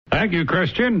Thank you,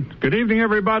 Christian. Good evening,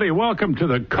 everybody. Welcome to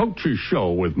the Coach's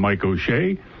Show with Mike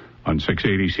O'Shea on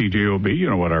 680 CJOB. You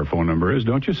know what our phone number is,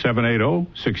 don't you?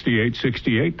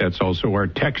 780-6868. That's also our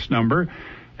text number.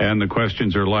 And the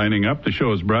questions are lining up. The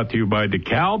show is brought to you by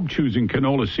DeKalb. Choosing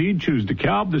canola seed, choose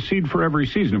DeKalb, the seed for every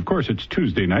season. Of course, it's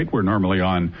Tuesday night. We're normally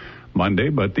on Monday,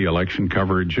 but the election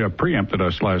coverage preempted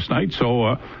us last night.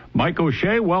 So, Mike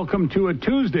O'Shea, welcome to a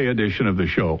Tuesday edition of the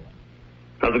show.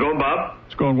 How's it going, Bob?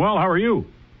 It's going well. How are you?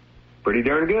 Pretty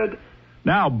darn good.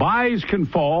 Now, buys can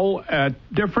fall at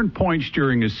different points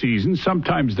during the season.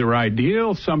 Sometimes they're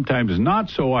ideal, sometimes not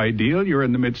so ideal. You're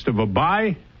in the midst of a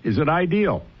buy. Is it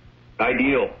ideal?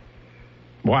 Ideal.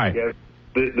 Why? Yeah,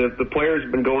 the players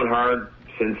have been going hard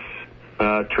since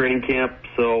training camp,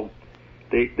 so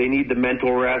they need the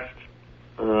mental rest.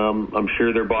 I'm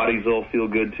sure their bodies will feel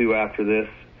good, too, after this.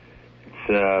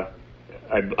 It's,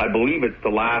 I believe it's the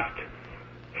last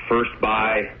first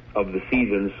buy of the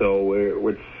season, so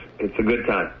it's a good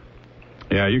time.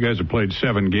 Yeah, you guys have played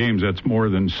 7 games. That's more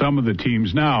than some of the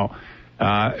teams. Now,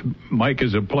 Mike,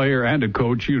 as a player and a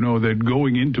coach, you know that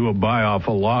going into a buy off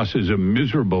a loss is a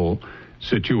miserable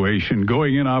situation.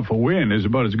 Going in off a win is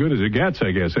about as good as it gets,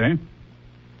 I guess, eh?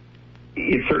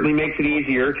 It certainly makes it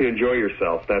easier to enjoy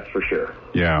yourself, that's for sure.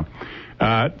 Yeah.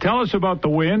 Tell us about the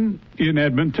win in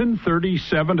Edmonton,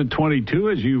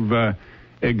 37-22, as you've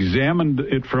examined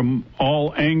it from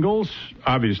all angles.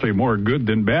 Obviously more good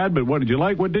than bad, but what did you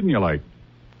like? What didn't you like?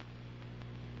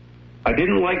 I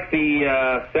didn't like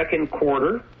the second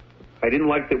quarter. I didn't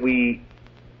like that we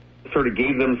sort of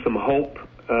gave them some hope,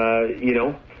 I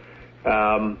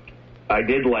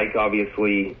did like,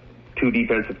 obviously, 2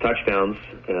 defensive touchdowns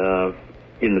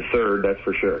in the third, that's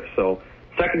for sure. So,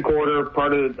 second quarter,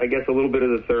 part of, I guess, a little bit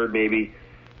of the third maybe.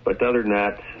 But other than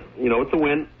that, it's a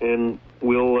win, and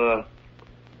we'll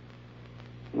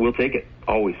take it,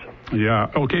 always.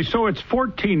 Yeah, okay, so it's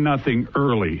 14-0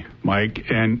 early, Mike,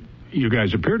 and you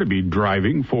guys appear to be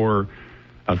driving for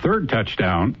a third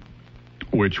touchdown,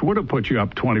 which would have put you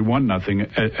up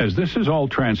 21-0. As this is all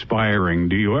transpiring,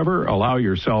 do you ever allow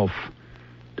yourself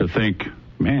to think,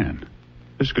 man,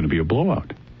 this is going to be a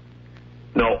blowout?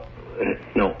 No.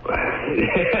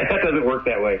 That doesn't work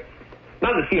that way.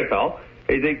 Not in the CFL.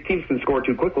 Teams can score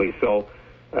too quickly. So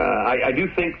I do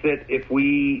think that if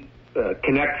we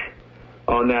connect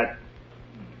on that,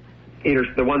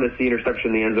 the one that's the interception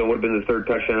in the end zone would have been the third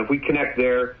touchdown. If we connect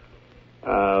there,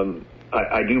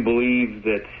 I do believe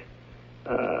that,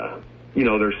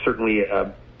 there's certainly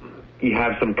you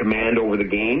have some command over the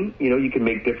game. You can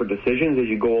make different decisions as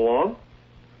you go along.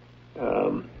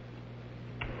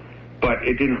 But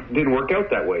it didn't work out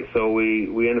that way. So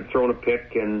we ended up throwing a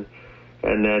pick, and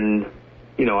then,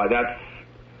 that's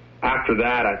after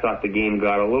that, I thought the game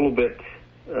got a little bit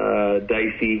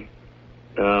dicey.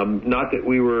 Not that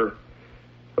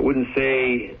I wouldn't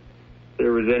say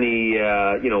there was any,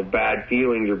 bad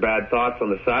feelings or bad thoughts on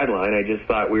the sideline. I just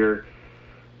thought we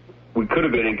could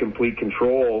have been in complete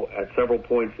control at several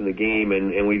points in the game,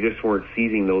 and we just weren't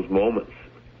seizing those moments.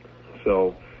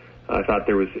 So I thought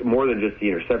there was more than just the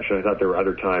interception. I thought there were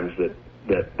other times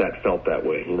that felt that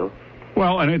way,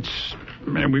 Well,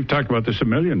 and we've talked about this a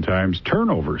million times,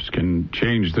 turnovers can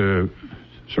change the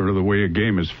way a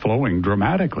game is flowing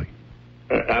dramatically.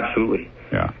 Absolutely.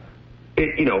 Yeah.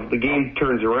 The game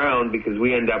turns around because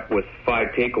we end up with 5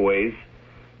 takeaways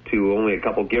to only a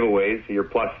couple giveaways. So you're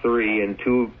 +3, and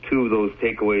two of those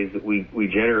takeaways that we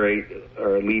generate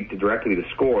lead directly to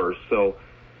scores. So,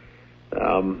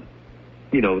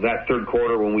 that third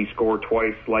quarter when we score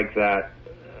twice like that,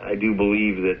 I do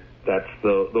believe that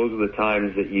those are the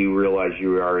times that you realize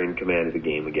you are in command of the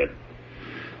game again.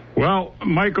 Well,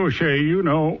 Mike O'Shea, you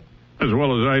know as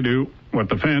well as I do what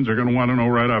the fans are going to want to know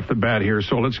right off the bat here,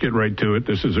 so let's get right to it.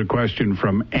 This is a question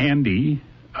from Andy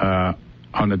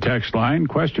on the text line.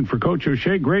 Question for Coach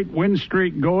O'Shea. Great win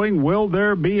streak going. Will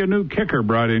there be a new kicker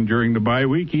brought in during the bye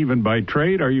week, even by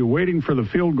trade? Are you waiting for the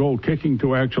field goal kicking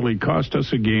to actually cost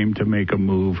us a game to make a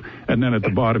move? And then at the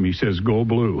bottom he says, go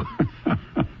blue.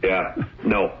 Yeah,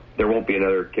 no, there won't be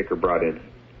another kicker brought in.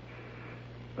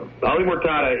 Ali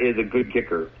Mortada is a good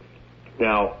kicker.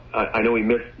 Now, I know he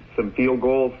missed some field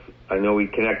goals. I know he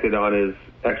connected on his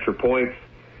extra points.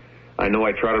 I know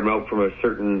I trotted him out from a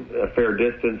fair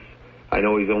distance. I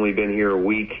know he's only been here a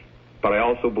week, but I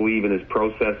also believe in his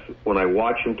process. When I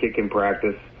watch him kick in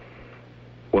practice,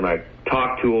 when I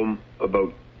talk to him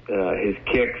about his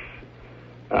kicks,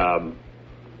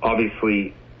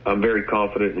 obviously I'm very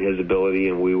confident in his ability,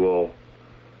 and we will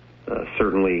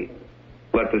certainly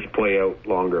let this play out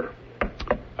longer.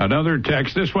 Another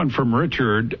text, this one from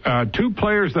Richard. 2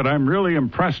 players that I'm really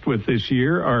impressed with this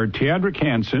year are Teodrick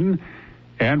Hansen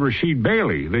and Rasheed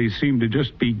Bailey. They seem to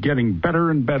just be getting better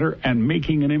and better and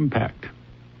making an impact.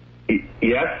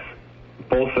 Yes,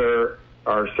 both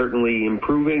are certainly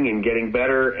improving and getting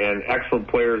better and excellent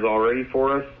players already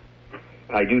for us.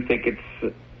 I do think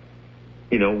it's,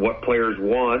 what players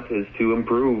want is to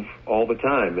improve all the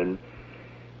time. And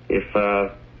if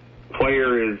a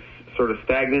player is sort of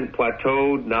stagnant,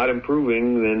 plateaued, not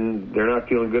improving, then they're not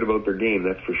feeling good about their game,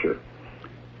 that's for sure.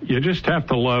 You just have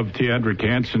to love Teandric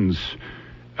Hanson's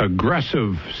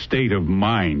aggressive state of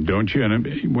mind, don't you?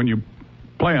 And when you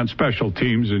play on special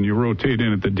teams and you rotate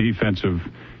in at the defensive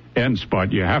end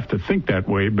spot, you have to think that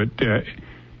way. But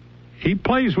he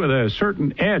plays with a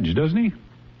certain edge, doesn't he?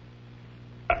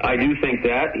 I do think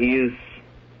that. He is,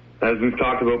 as we've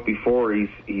talked about before,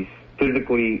 he's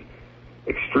physically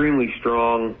extremely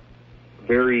strong,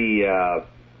 very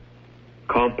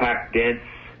compact, dense.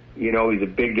 He's a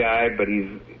big guy, but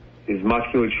his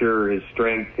musculature, his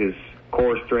strength, his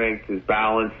core strength, his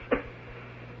balance.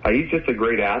 He's just a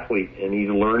great athlete, and he's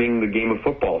learning the game of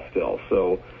football still.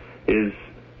 So his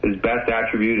best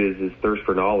attribute is his thirst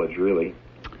for knowledge, really.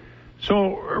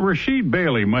 So Rasheed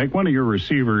Bailey, Mike, one of your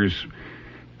receivers,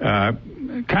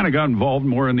 kind of got involved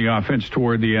more in the offense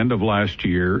toward the end of last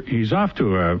year. He's off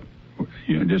to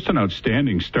just an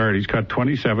outstanding start. He's caught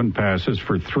 27 passes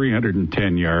for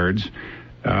 310 yards.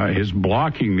 His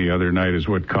blocking the other night is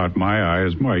what caught my eye.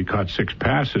 He caught 6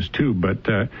 passes too. But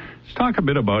let's talk a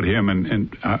bit about him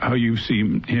and how you've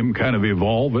seen him kind of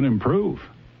evolve and improve.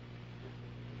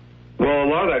 Well, a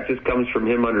lot of that just comes from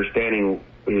him understanding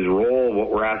his role, what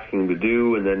we're asking him to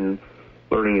do, and then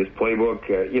learning his playbook.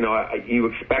 You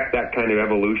expect that kind of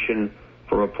evolution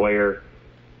from a player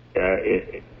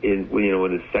in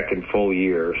his second full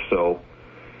year. So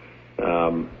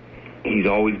he's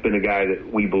always been a guy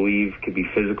that we believe could be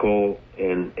physical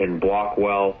and block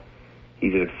well.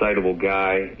 He's an excitable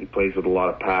guy. He plays with a lot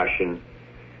of passion.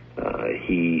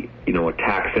 He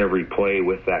attacks every play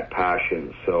with that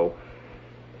passion. So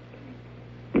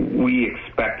we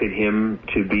expected him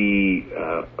to be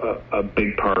a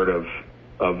big part of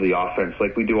the offense,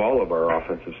 like we do all of our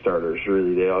offensive starters.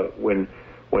 Really, when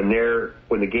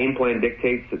the game plan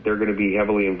dictates that they're going to be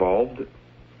heavily involved,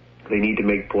 they need to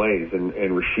make plays, and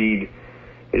Rasheed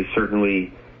is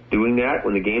certainly doing that.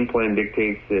 When the game plan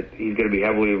dictates that he's going to be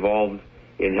heavily involved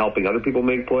in helping other people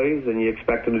make plays, and you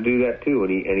expect him to do that too.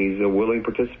 And he's a willing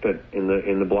participant in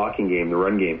the blocking game, the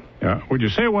run game. Yeah. Would you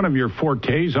say one of your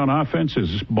fortes on offense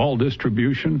is ball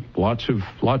distribution? Lots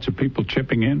of people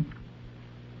chipping in.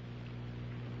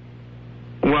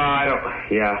 Well,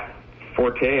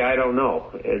 forte. I don't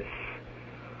know.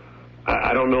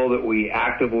 I don't know that we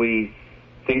actively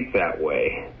think that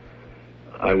way.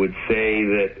 I would say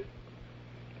that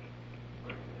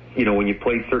when you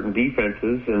play certain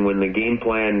defenses and when the game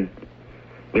plan,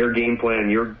 their game plan,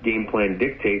 your game plan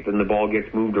dictate, then the ball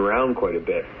gets moved around quite a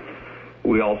bit.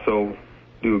 We also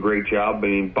do a great job.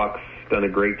 Buck's done a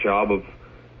great job of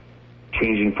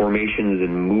changing formations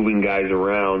and moving guys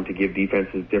around to give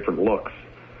defenses different looks.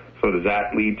 So does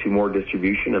that lead to more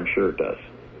distribution? I'm sure it does.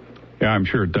 Yeah, I'm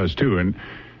sure it does too. And,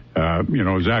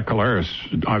 Zach Collaros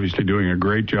obviously doing a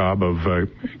great job of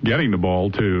getting the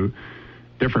ball to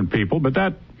different people, but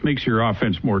that makes your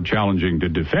offense more challenging to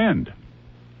defend.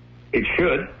 It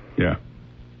should. Yeah.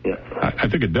 Yeah. I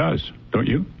think it does, don't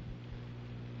you?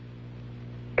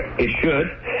 It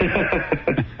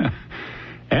should.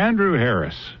 Andrew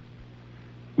Harris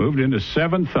moved into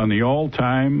 7th on the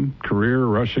all-time career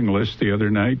rushing list the other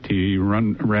night. He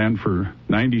ran for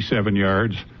 97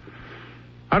 yards.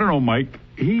 I don't know, Mike.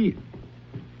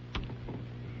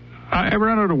 I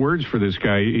run out of words for this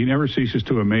guy. He never ceases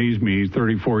to amaze me. He's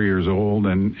 34 years old,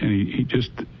 and he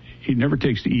never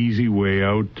takes the easy way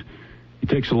out. He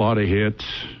takes a lot of hits.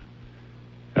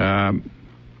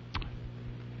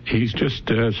 He's just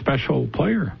a special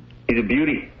player. He's a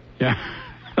beauty. Yeah.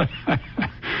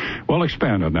 Well,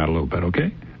 expand on that a little bit,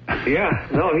 okay? Yeah.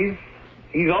 No,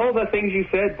 he's all the things you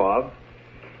said, Bob.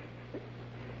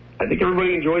 I think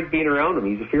everybody enjoys being around him.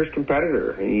 He's a fierce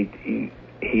competitor, and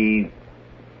he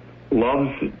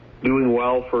loves doing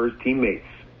well for his teammates.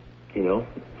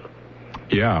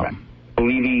 Yeah. I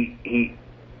believe he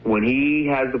when he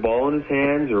has the ball in his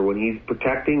hands, or when he's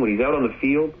protecting, when he's out on the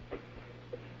field,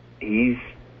 he's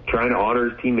trying to honor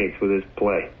his teammates with his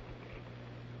play.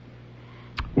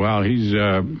 Well, he's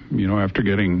after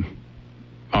getting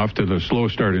off to the slow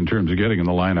start in terms of getting in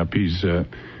the lineup, he's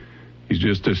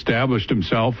just established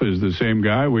himself as the same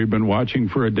guy we've been watching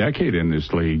for a decade in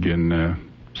this league, and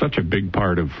such a big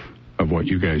part of what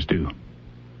you guys do.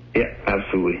 Yeah,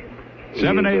 absolutely.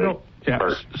 Yeah,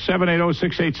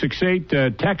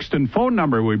 780-6868, text and phone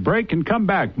number. We break and come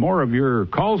back. More of your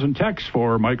calls and texts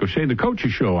for Mike O'Shea, the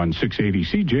Coaches Show on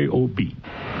 680 CJOB.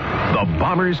 The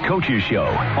Bombers Coaches Show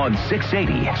on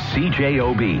 680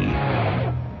 CJOB.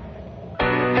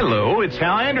 Hello, it's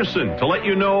Hal Anderson to let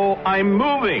you know I'm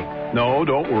moving. No,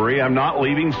 don't worry, I'm not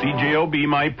leaving CJOB.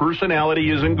 My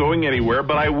personality isn't going anywhere,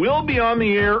 but I will be on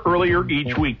the air earlier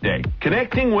each weekday.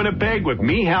 Connecting Winnipeg with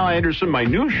me, Hal Anderson, my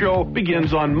new show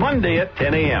begins on Monday at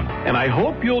 10 a.m. And I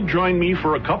hope you'll join me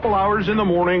for a couple hours in the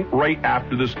morning right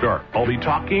after the start. I'll be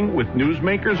talking with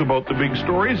newsmakers about the big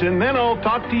stories, and then I'll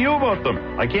talk to you about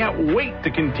them. I can't wait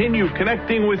to continue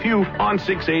connecting with you on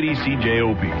 680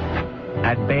 CJOB.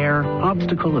 At Bayer,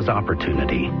 obstacle is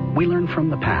opportunity. We learn from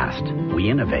the past. We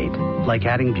innovate, like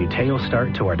adding Buteo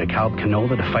Start to our DeKalb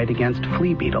canola to fight against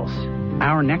flea beetles.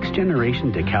 Our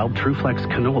next-generation DeKalb TruFlex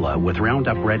canola with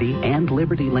Roundup Ready and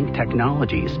Liberty Link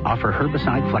technologies offer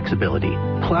herbicide flexibility.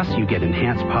 Plus, you get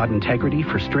enhanced pod integrity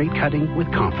for straight cutting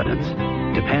with confidence.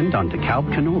 Depend on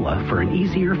DeKalb canola for an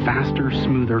easier, faster,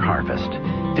 smoother harvest.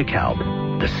 DeKalb,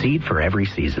 the seed for every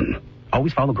season.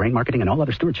 Always follow grain marketing and all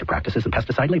other stewardship practices and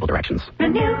pesticide label directions.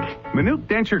 Manuke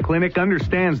Denture Clinic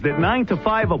understands that 9 to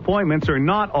 5 appointments are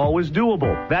not always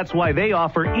doable. That's why they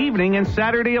offer evening and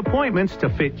Saturday appointments to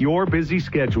fit your busy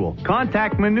schedule.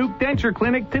 Contact Manuke Denture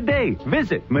Clinic today.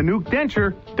 Visit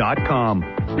ManukeDenture.com.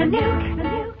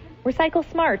 Recycle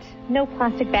smart. No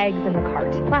plastic bags in the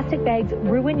cart. Plastic bags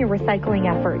ruin your recycling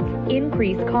efforts,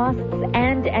 increase costs,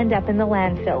 and end up in the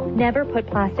landfill. Never put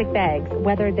plastic bags,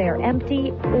 whether they're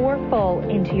empty or full,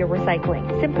 into your recycling.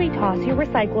 Simply toss your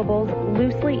recyclables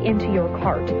loosely into your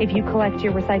cart. If you collect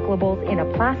your recyclables in a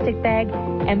plastic bag,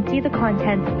 empty the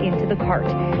contents into the cart.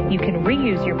 You can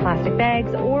reuse your plastic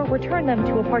bags or return them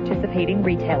to a participating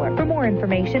retailer. For more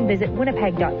information, visit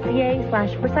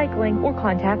winnipeg.ca/recycling or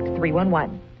contact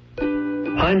 311.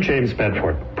 I'm James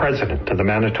Bedford, President of the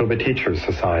Manitoba Teachers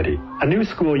Society. A new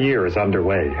school year is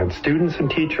underway, and students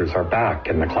and teachers are back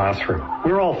in the classroom.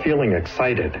 We're all feeling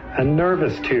excited and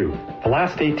nervous, too. The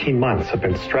last 18 months have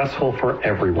been stressful for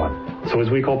everyone. So as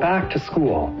we go back to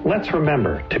school, let's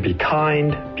remember to be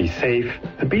kind, be safe,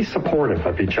 and be supportive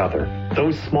of each other.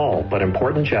 Those small but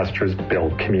important gestures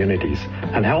build communities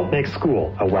and help make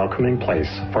school a welcoming place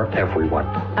for everyone.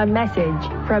 A message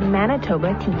from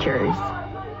Manitoba teachers.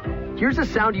 Here's a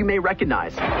sound you may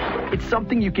recognize. It's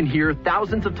something you can hear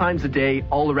thousands of times a day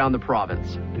all around the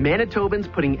province. Manitobans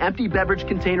putting empty beverage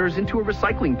containers into a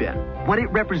recycling bin. What it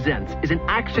represents is an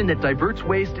action that diverts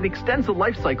waste and extends the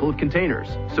life cycle of containers,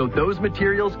 so those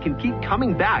materials can keep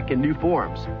coming back in new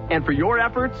forms. And for your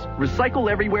efforts, Recycle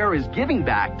Everywhere is giving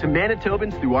back to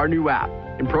Manitobans through our new app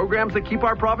and programs that keep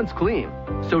our province clean.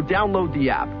 So download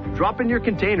the app, drop in your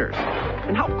containers,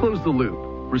 and help close the loop.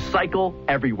 Recycle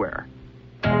Everywhere.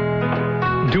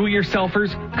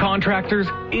 Do-it-yourselfers, contractors,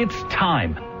 it's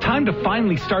time. Time to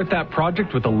finally start that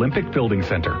project with Olympic Building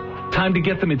Center. Time to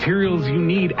get the materials you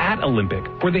need at Olympic,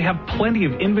 where they have plenty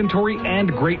of inventory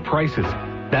and great prices.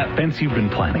 That fence you've been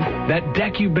planning, that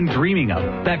deck you've been dreaming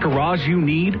of, that garage you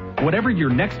need, whatever your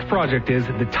next project is,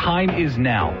 the time is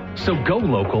now. So go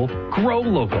local, grow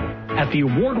local at the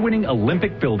award-winning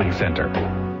Olympic Building Center.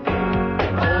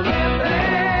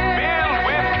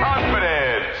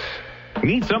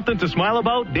 Need something to smile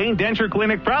about? Dane Denture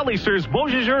Clinic proudly serves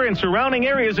Beausejour and surrounding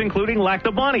areas, including Lac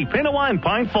du Bonnet, Pinawa, and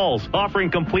Pine Falls,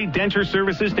 offering complete denture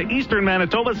services to Eastern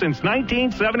Manitoba since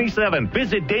 1977.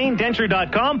 Visit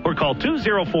DaneDenture.com or call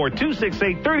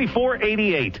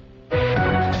 204-268-3488.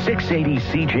 680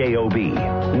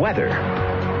 CJOB. Weather.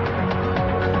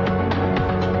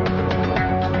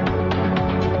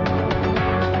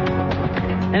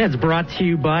 And it's brought to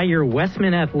you by your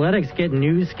Westman Athletics. Get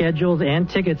news, schedules, and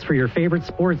tickets for your favorite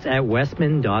sports at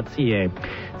westman.ca.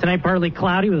 Tonight, partly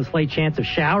cloudy with a slight chance of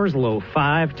showers, low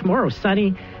 5. Tomorrow,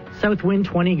 sunny, south wind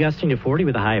 20, gusting to 40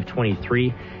 with a high of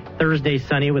 23. Thursday,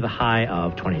 sunny with a high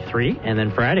of 23. And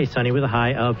then Friday, sunny with a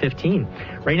high of 15.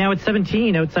 Right now, it's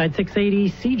 17 outside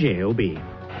 680 CJOB.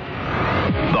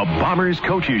 The Bombers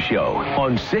Coaches Show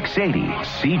on 680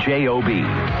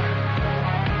 CJOB.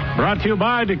 Brought to you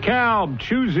by DeKalb.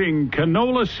 Choosing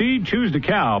canola seed. Choose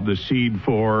DeKalb, the seed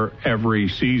for every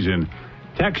season.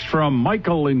 Text from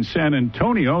Michael in San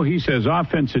Antonio. He says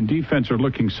offense and defense are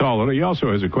looking solid. He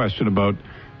also has a question about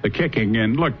the kicking.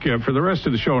 And look, for the rest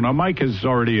of the show, now Mike has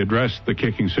already addressed the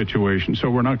kicking situation, so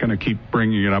we're not going to keep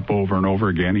bringing it up over and over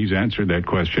again. He's answered that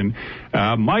question.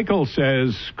 Michael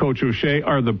says, Coach O'Shea,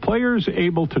 are the players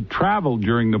able to travel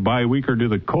during the bye week, or do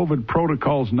the COVID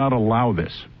protocols not allow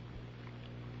this?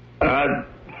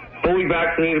 Fully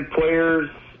vaccinated players,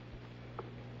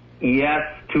 yes,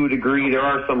 to a degree. There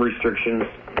are some restrictions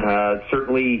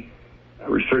Certainly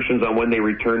restrictions on when they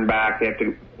return back. They have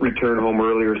to return home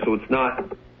earlier, so it's not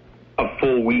a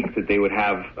full week that they would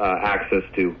have access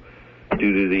to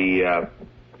due to the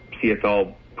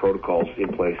CFL protocols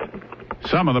in place.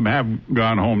 Some of them have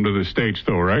gone home to the States,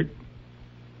 though, right?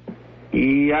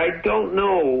 Yeah, I don't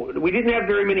know. We didn't have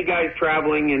very many guys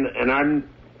traveling, and I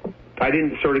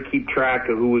didn't sort of keep track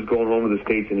of who was going home to the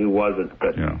States and who wasn't.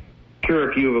 But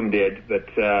sure, a few of them did. But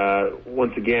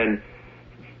once again,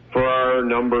 for our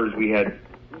numbers,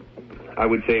 I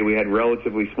would say we had a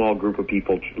relatively small group of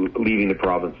people leaving the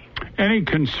province. Any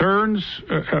concerns,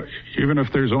 even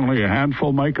if there's only a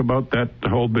handful, Mike, about that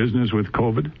whole business with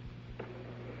COVID?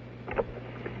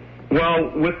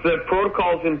 Well, with the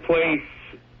protocols in place,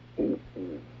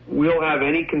 we'll have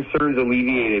any concerns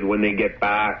alleviated when they get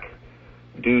back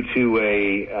due to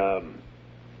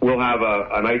we'll have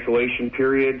an isolation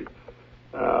period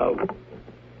and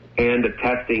a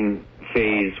testing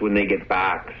phase when they get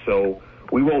back. So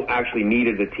we won't actually meet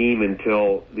as a team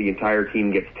until the entire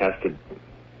team gets tested.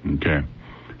 Okay.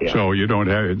 Yeah. So you don't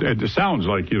have, it sounds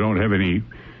like you don't have any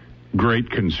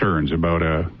great concerns about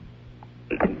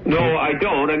No, I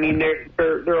don't. I mean,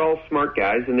 they're all smart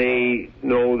guys, and they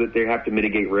know that they have to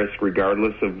mitigate risk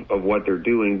regardless of what they're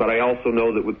doing. But I also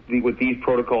know that with these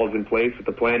protocols in place, with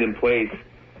the plan in place,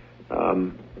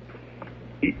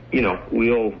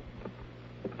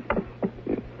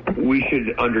 we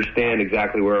should understand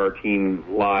exactly where our team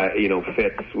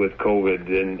fits with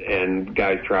COVID and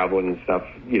guys traveling and stuff,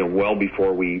 well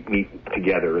before we meet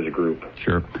together as a group.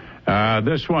 Sure.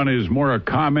 This one is more a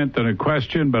comment than a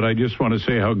question, but I just want to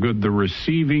say how good the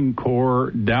receiving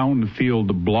core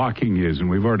downfield blocking is, and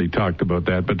we've already talked about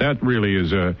that, but that really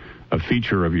is a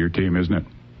feature of your team, isn't it?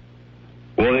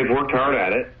 Well, they've worked hard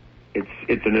at it.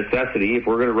 It's a necessity. If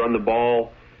we're going to run the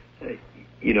ball,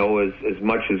 as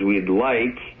much as we'd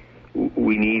like,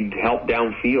 we need help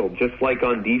downfield. Just like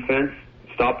on defense,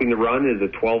 stopping the run is a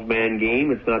 12-man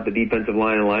game. It's not the defensive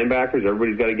line and linebackers.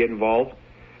 Everybody's got to get involved.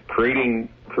 Creating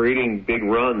big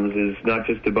runs is not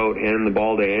just about handing the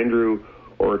ball to Andrew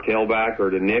or a tailback or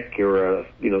to Nick or a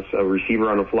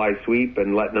receiver on a fly sweep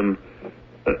and letting them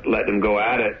go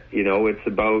at it. It's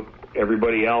about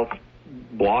everybody else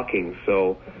blocking.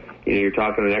 So you're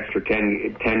talking an extra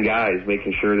 10 guys,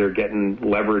 making sure they're getting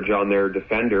leverage on their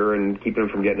defender and keeping them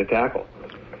from getting a tackle.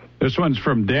 This one's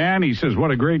from Dan. He says,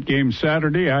 what a great game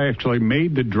Saturday. I actually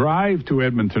made the drive to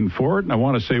Edmonton for it, and I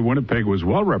want to say Winnipeg was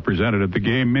well represented at the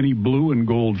game. Many blue and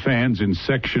gold fans in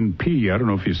Section P. I don't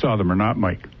know if you saw them or not,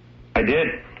 Mike. I did.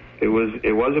 It was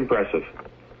impressive.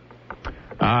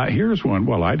 Here's one.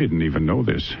 Well, I didn't even know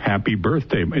this. Happy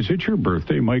birthday. Is it your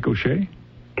birthday, Mike O'Shea?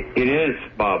 It is,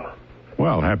 Bob.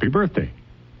 Well, happy birthday.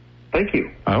 Thank you.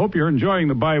 I hope you're enjoying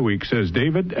the bye week, says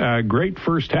David. Great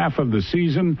first half of the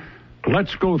season.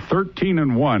 Let's go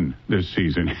 13-1 this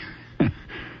season.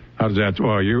 How does that?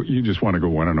 Well, you just want to go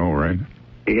 1-0, right?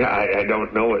 Yeah, I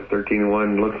don't know what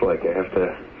 13-1 looks like. I have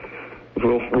to.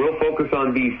 We'll focus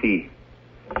on BC.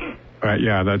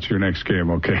 Yeah, that's your next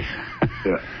game. Okay.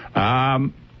 Yeah.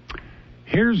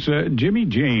 Here's Jimmy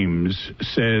James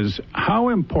says, how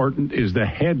important is the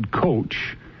head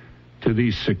coach to the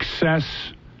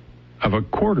success of a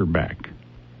quarterback?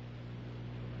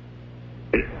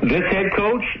 This head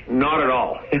coach, not at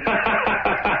all.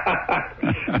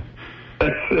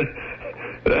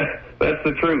 That's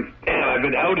the truth. Damn, I've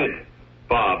been outed,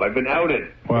 Bob. I've been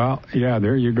outed. Well, yeah,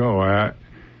 there you go.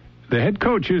 The head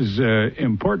coach is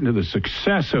important to the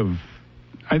success of,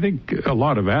 I think, a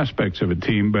lot of aspects of a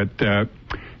team, but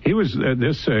he was,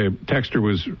 this texter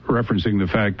was referencing the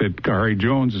fact that Gary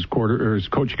Jones is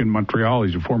coaching in Montreal.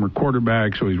 He's a former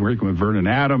quarterback, so he's working with Vernon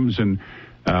Adams, and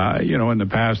in the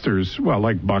past,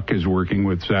 like Buck is working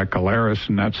with Zach Collaros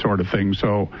and that sort of thing.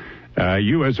 So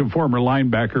you, as a former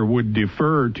linebacker, would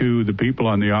defer to the people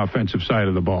on the offensive side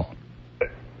of the ball.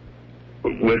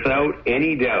 Without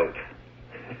any doubt.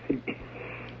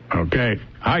 Okay.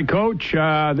 Hi, Coach.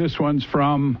 This one's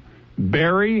from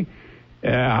Barry.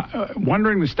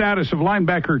 Wondering the status of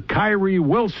linebacker Kyrie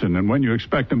Wilson and when you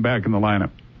expect him back in the lineup.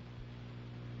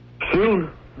 Soon.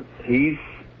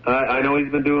 I know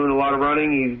he's been doing a lot of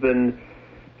running.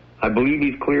 I believe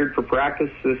he's cleared for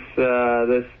practice this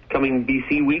coming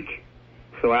BC week,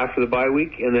 so after the bye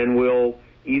week, and then we'll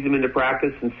ease him into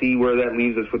practice and see where that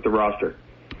leaves us with the roster.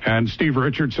 And Steve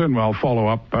Richardson, well, follow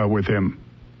up with him.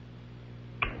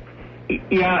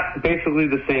 Yeah, basically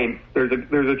the same. There's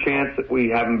a chance that we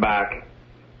have him back.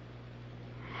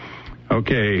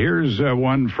 Okay, here's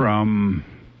one from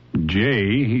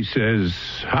Jay. He says,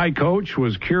 hi, Coach.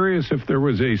 Was curious if there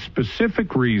was a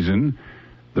specific reason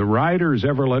the Riders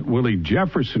ever let Willie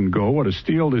Jefferson go. What a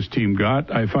steal this team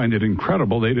got. I find it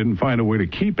incredible they didn't find a way to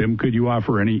keep him. Could you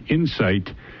offer any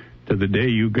insight to the day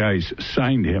you guys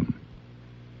signed him?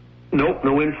 Nope,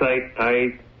 no insight.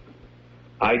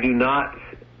 I do not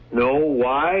know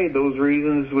why those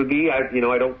reasons would be. I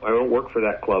don't work for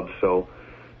that club, so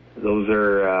those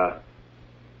are.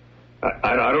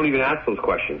 I don't even ask those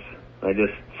questions. I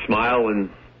just smile and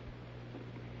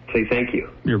say thank you.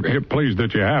 You're pleased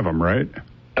that you have him, right?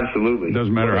 Absolutely.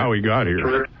 Doesn't matter how he got here.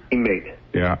 Terrific teammate.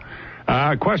 Yeah.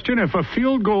 Question, if a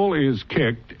field goal is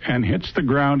kicked and hits the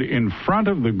ground in front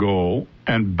of the goal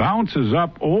and bounces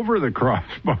up over the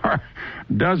crossbar,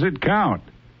 does it count?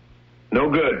 No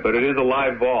good, but it is a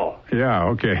live ball. Yeah,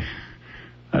 okay.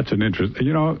 That's an interest.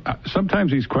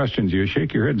 Sometimes these questions, you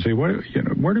shake your head and say,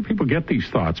 where do people get these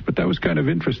thoughts? But that was kind of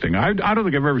interesting. I don't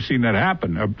think I've ever seen that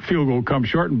happen. A field goal come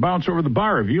short and bounce over the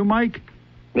bar. Have you, Mike?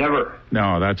 Never.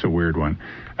 No, that's a weird one.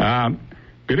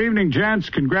 Good evening, gents.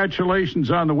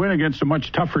 Congratulations on the win against a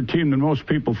much tougher team than most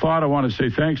people thought. I want to say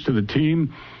thanks to the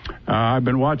team. I've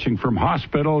been watching from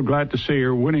hospital. Glad to say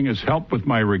your winning has helped with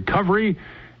my recovery,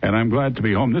 and I'm glad to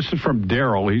be home. This is from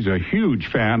Daryl. He's a huge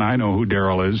fan. I know who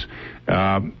Daryl is.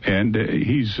 And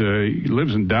he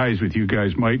lives and dies with you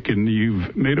guys, Mike, and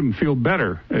you've made him feel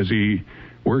better as he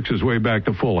works his way back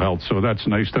to full health. So that's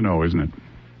nice to know, isn't it?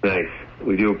 Nice.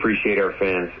 We do appreciate our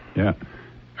fans. Yeah.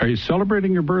 Are you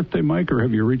celebrating your birthday, Mike, or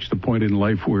have you reached the point in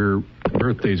life where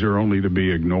birthdays are only to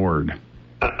be ignored?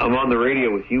 I'm on the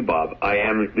radio with you, Bob. I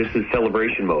am. This is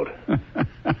celebration mode.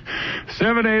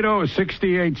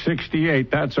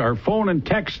 780-6868. That's our phone and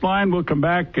text line. We'll come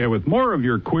back with more of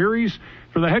your queries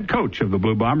for the head coach of the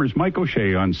Blue Bombers, Mike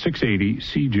O'Shea, on 680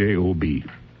 CJOB.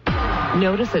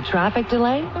 Notice a traffic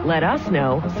delay? Let us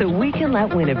know so we can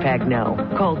let Winnipeg know.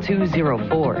 Call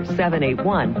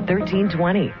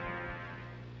 204-781-1320.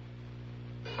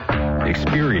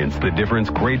 Experience the difference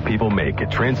great people make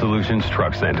at Trans-Solutions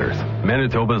Truck Centers,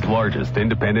 Manitoba's largest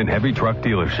independent heavy truck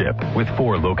dealership with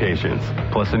 4 locations,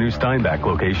 plus a new Steinbach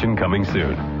location coming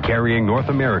soon, carrying North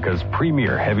America's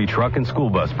premier heavy truck and school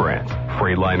bus brands,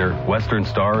 Freightliner, Western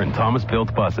Star, and Thomas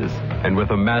Built buses, and with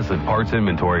a massive parts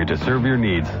inventory to serve your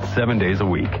needs 7 days a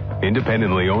week.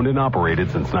 Independently owned and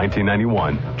operated since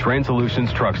 1991,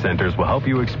 Trans-Solutions Truck Centers will help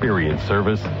you experience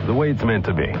service the way it's meant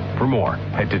to be. For more,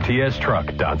 head to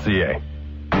tstruck.ca.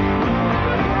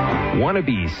 Want to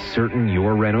be certain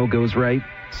your reno goes right?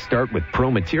 Start with Pro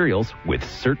Materials with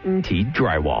Certainty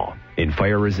Drywall. In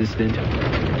fire resistant,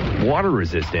 water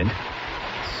resistant,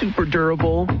 super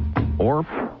durable, or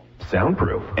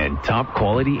soundproof and top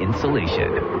quality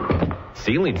insulation.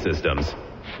 Ceiling systems,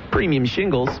 premium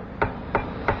shingles,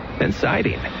 and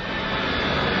siding.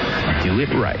 Do it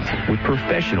right with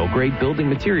professional grade building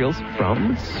materials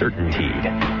from Certainty.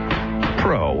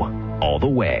 Pro all the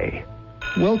way.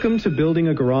 Welcome to Building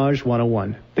a Garage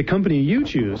 101. The company you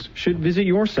choose should visit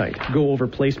your site, go over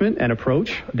placement and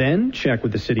approach, then check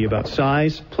with the city about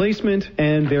size, placement,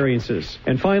 and variances.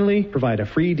 And finally, provide a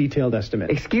free detailed estimate.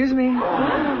 Excuse me?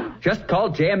 Just call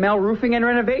JML Roofing and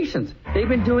Renovations. They've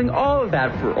been doing all of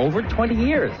that for over 20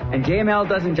 years. And JML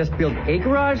doesn't just build a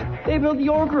garage, they build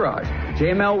your garage.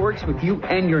 JML works with you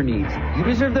and your needs. You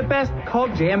deserve the best. Call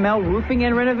JML Roofing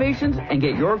and Renovations and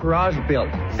get your garage built.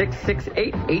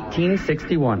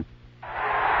 668-1861.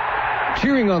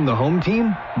 Cheering on the home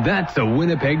team? That's a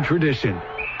Winnipeg tradition.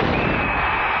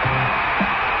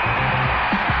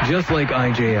 Just like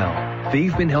IJL,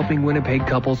 they've been helping Winnipeg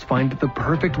couples find the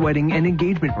perfect wedding and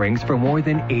engagement rings for more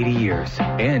than 80 years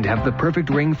and have the perfect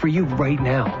ring for you right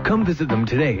now. Come visit them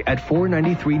today at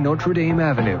 493 Notre Dame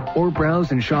Avenue or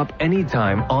browse and shop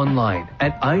anytime online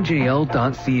at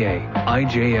IJL.ca.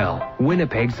 IJL,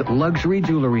 Winnipeg's luxury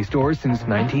jewelry store since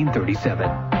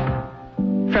 1937.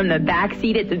 From the back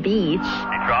seat at the beach. He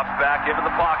drops back into the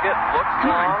pocket, looks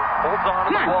long, holds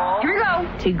on to the ball. Here we go.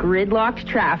 To gridlocked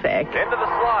traffic. Into the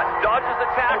slot, dodges the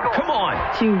tackle. Come on.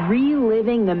 To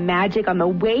reliving the magic on the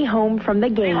way home from the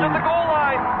game. He's at the goal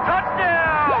line.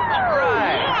 Touchdown! All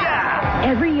right.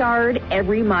 Yeah. Every yard,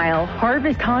 every mile,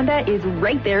 Harvest Honda is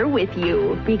right there with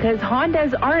you. Because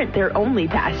Hondas aren't their only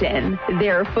passion.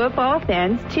 They're football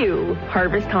fans too.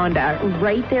 Harvest Honda,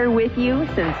 right there with you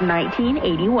since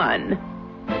 1981.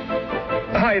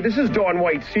 Hi, Hi, this is Don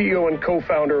White, CEO and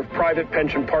co-founder of Private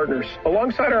Pension Partners.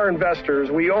 Alongside our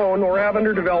investors, we own or have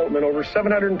under development over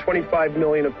 $725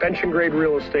 million of pension-grade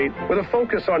real estate with a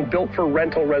focus on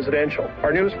built-for-rental residential.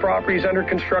 Our newest properties under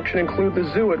construction include the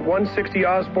Zoo at 160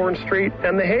 Osborne Street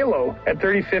and the Halo at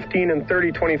 3015 and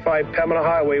 3025 Pembina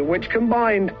Highway, which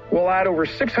combined will add over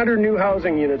 600 new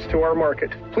housing units to our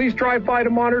market. Please drive by to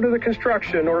monitor the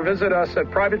construction or visit us at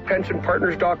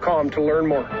privatepensionpartners.com to learn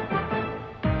more.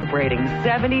 Celebrating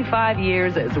 75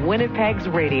 years as Winnipeg's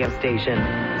radio station.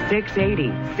 680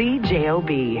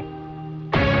 CJOB.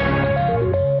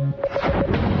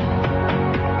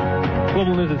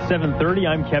 Global News at 7:30.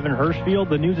 I'm Kevin Hirschfield.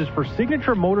 The news is for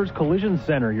Signature Motors Collision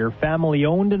Center, your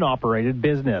family-owned and operated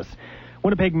business.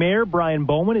 Winnipeg Mayor Brian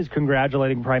Bowman is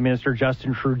congratulating Prime Minister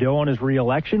Justin Trudeau on his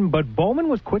re-election, but Bowman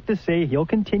was quick to say he'll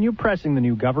continue pressing the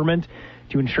new government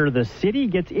to ensure the city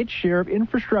gets its share of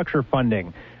infrastructure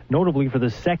funding, notably for the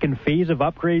second phase of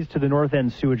upgrades to the North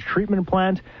End sewage treatment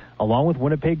plant, along with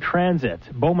Winnipeg Transit.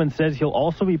 Bowman says he'll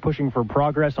also be pushing for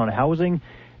progress on housing,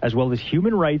 as well as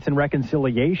human rights and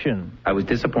reconciliation. I was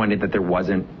disappointed that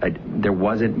there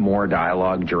wasn't more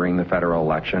dialogue during the federal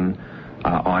election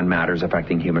on matters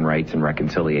affecting human rights and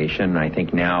reconciliation. And I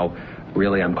think now,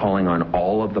 really, I'm calling on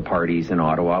all of the parties in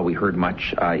Ottawa. We heard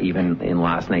much, even in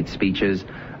last night's speeches,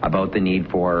 about the need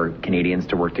for Canadians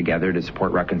to work together to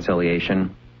support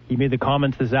reconciliation. He made the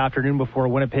comments this afternoon before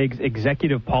Winnipeg's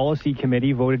Executive Policy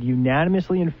Committee voted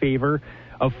unanimously in favor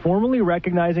of formally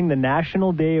recognizing the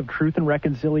National Day of Truth and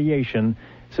Reconciliation,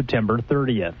 September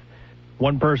 30th.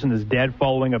 One person is dead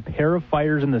following a pair of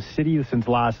fires in the city since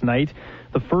last night.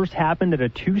 The first happened at a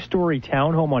two-story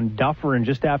townhome on Dufferin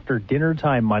just after dinner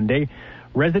time Monday.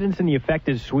 Residents in the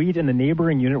affected suite and the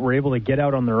neighboring unit were able to get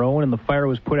out on their own, and the fire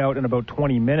was put out in about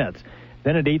 20 minutes.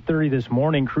 Then at 8:30 this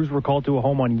morning, crews were called to a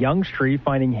home on Yonge Street,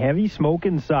 finding heavy smoke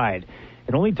inside.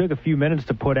 It only took a few minutes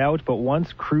to put out, but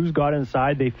once crews got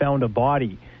inside, they found a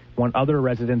body. One other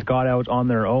resident got out on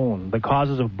their own. The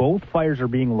causes of both fires are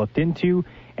being looked into,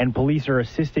 and police are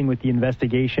assisting with the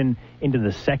investigation into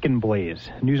the second blaze.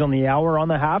 News on the hour, on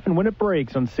the half, and when it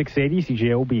breaks on 680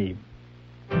 CJOB.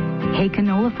 Hey,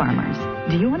 canola farmers,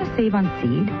 do you want to save on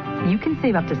seed? You can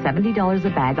save up to $70 a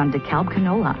bag on DeKalb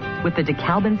canola with the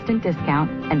DeKalb Instant Discount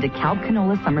and DeKalb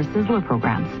Canola Summer Sizzler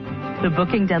programs. The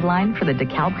booking deadline for the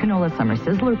DeKalb Canola Summer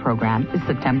Sizzler program is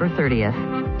September 30th.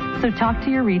 So talk to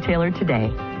your retailer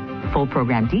today. Full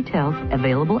program details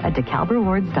available at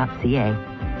DeKalbRewards.ca.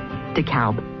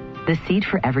 DeKalb, the seed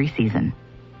for every season.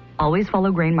 Always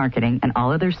follow grain marketing and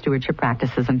all other stewardship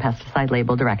practices and pesticide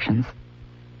label directions.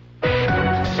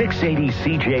 680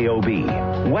 CJOB.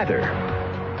 Weather.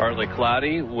 Partly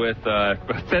cloudy with it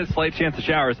says slight chance of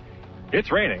showers.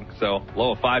 It's raining, so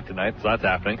low of 5 tonight, so that's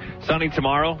happening. Sunny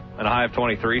tomorrow and a high of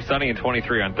 23. Sunny and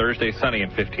 23 on Thursday, sunny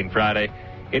and 15 Friday.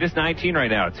 It is 19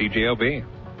 right now at CJOB.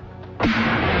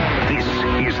 This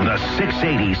is the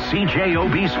 680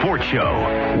 CJOB Sports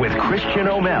Show with Christian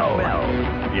O'Mel.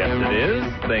 Yes, it is.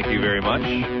 Thank you very much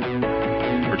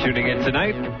for tuning in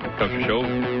tonight. Coach Show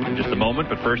in just a moment,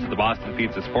 but first at the Boston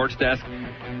Pizza Sports Desk.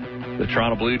 The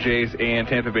Toronto Blue Jays and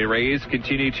Tampa Bay Rays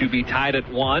continue to be tied at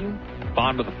 1.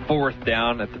 Bottom of the fourth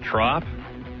down at the Trop,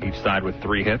 each side with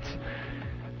 3 hits.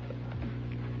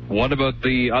 What about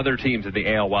the other teams in the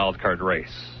AL wildcard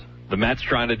race? The Mets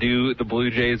trying to do the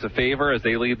Blue Jays a favor as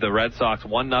they lead the Red Sox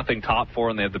 1-0 top 4,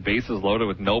 and they have the bases loaded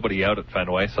with nobody out at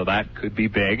Fenway, so that could be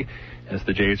big as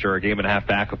the Jays are a game and a half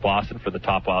back of Boston for the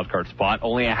top wildcard spot.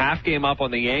 Only a half game up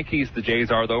on the Yankees, the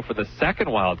Jays are, though, for the second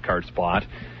wildcard spot.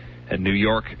 And New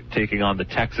York taking on the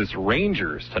Texas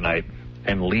Rangers tonight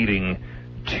and leading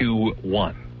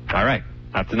 2-1. All right,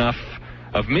 that's enough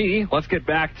of me. Let's get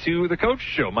back to the Coach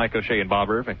Show. Mike O'Shea and Bob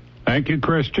Irving. Thank you,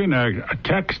 Christian. A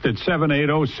text at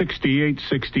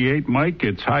 780-6868. Mike,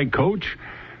 it's hi, Coach.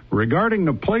 Regarding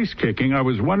the place kicking, I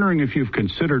was wondering if you've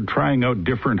considered trying out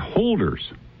different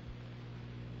holders.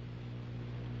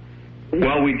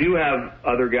 Well, we do have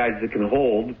other guys that can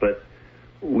hold, but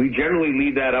we generally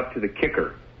leave that up to the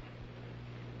kicker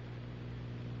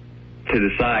to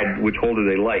decide which holder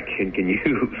they like and can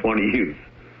want to use.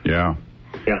 Yeah.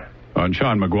 Yeah. And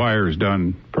Sean McGuire has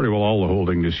done pretty well all the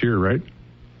holding this year, right?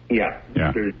 Yeah.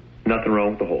 There's nothing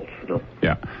wrong with the holds. No.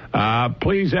 Yeah.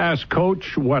 Please ask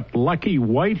Coach what Lucky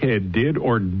Whitehead did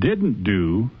or didn't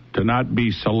do to not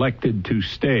be selected to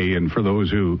stay. And for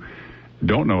those who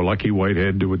don't know, Lucky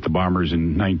Whitehead with the Bombers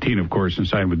in 19, of course, and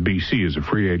signed with BC as a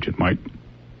free agent, Mike.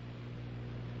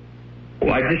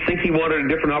 Well, I just think he wanted a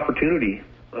different opportunity.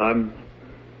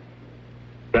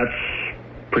 That's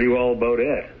pretty well about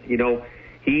it. You know,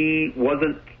 he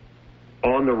wasn't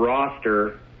on the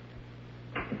roster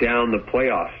down the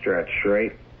playoff stretch,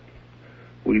 right?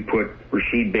 we put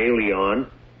Rasheed Bailey on.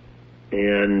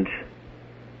 And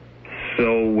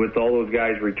so with all those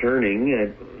guys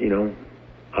returning,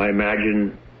 I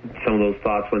imagine some of those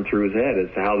thoughts went through his head as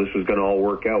to how this was going to all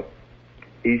work out.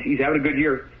 He's having a good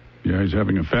year. Yeah, he's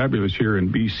having a fabulous year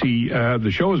in BC.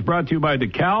 The show is brought to you by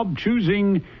DeKalb.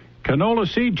 Choosing canola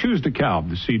seed, choose DeKalb,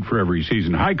 the seed for every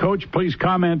season. Hi, Coach. Please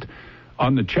comment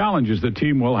on the challenges the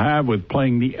team will have with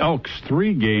playing the Elks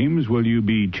 3 games. Will you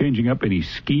be changing up any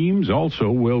schemes? Also,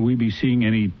 will we be seeing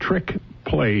any trick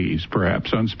plays,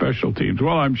 perhaps, on special teams?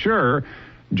 Well, I'm sure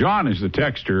John is the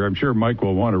texter. I'm sure Mike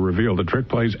will want to reveal the trick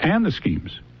plays and the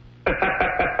schemes.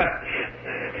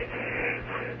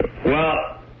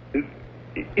 Well,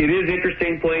 it is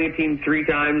interesting playing a team 3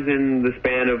 times in the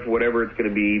span of whatever it's going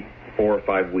to be, 4 or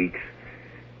 5 weeks.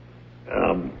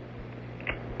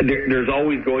 There's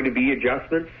always going to be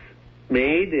adjustments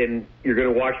made, and you're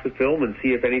going to watch the film and see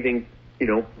if anything,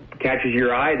 catches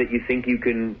your eye that you think you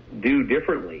can do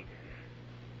differently.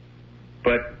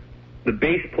 But the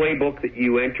base playbook that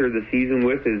you enter the season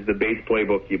with is the base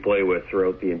playbook you play with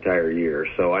throughout the entire year.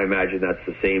 So I imagine that's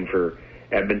the same for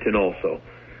Edmonton also.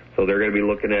 So they're going to be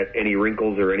looking at any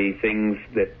wrinkles or any things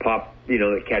that pop,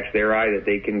 that catch their eye that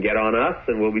they can get on us,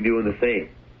 and we'll be doing the same.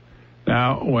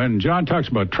 Now, when John talks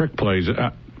about trick plays,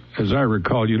 as I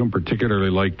recall, you don't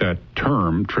particularly like that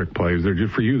term, trick plays. They're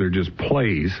just, for you, they're just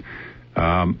plays.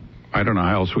 I don't know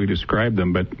how else we describe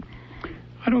them, but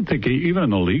I don't think even in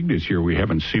the league this year we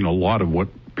haven't seen a lot of what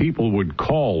people would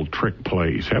call trick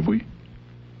plays, have we?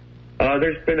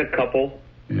 There's been a couple.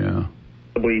 Yeah.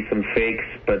 Probably some fakes,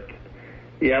 but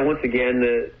yeah, once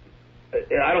again,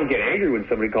 I don't get angry when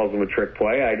somebody calls them a trick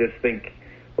play. I just think,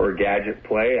 or a gadget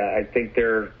play, I think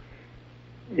they're,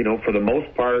 for the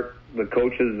most part, the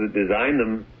coaches that design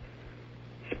them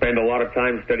spend a lot of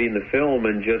time studying the film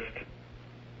and just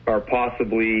are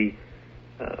possibly,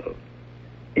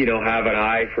 have an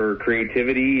eye for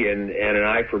creativity and an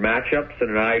eye for matchups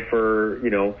and an eye for,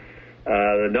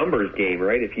 the numbers game,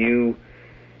 right? If you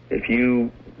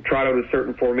trot out a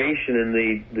certain formation and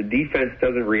the defense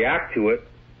doesn't react to it,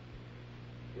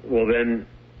 well then,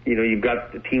 you've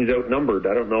got the teams outnumbered.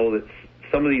 I don't know that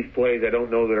some of these plays, I don't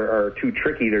know that are too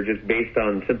tricky. They're just based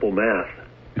on simple math.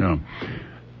 Yeah.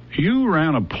 You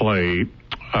ran a play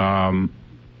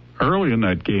early in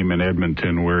that game in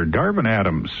Edmonton where Darvin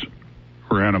Adams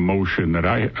ran a motion that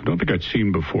I don't think I'd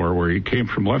seen before, where he came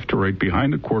from left to right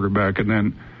behind the quarterback and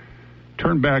then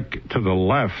turned back to the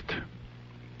left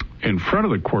in front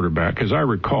of the quarterback, as I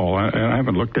recall, and I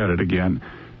haven't looked at it again,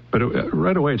 but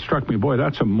right away it struck me, boy,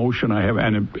 that's a motion I have,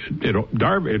 and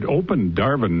it opened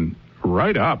Darvin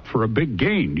right up for a big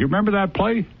gain. You remember that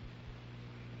play?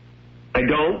 I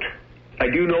don't. I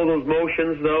do know those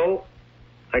motions, though.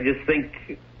 I just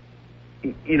think,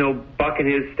 Buck and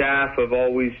his staff have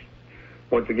always,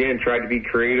 once again, tried to be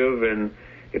creative, and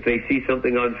if they see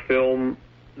something on film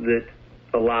that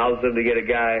allows them to get a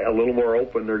guy a little more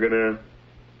open, they're gonna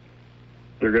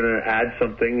add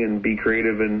something and be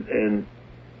creative and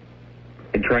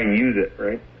try and use it,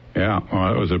 right? Yeah,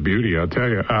 well, that was a beauty, I'll tell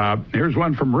you. Here's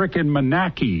one from Rick in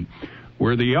Manaki.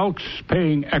 Were the Elks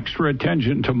paying extra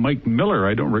attention to Mike Miller?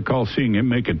 I don't recall seeing him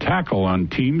make a tackle on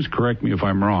teams. Correct me if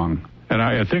I'm wrong. And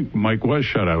I think Mike was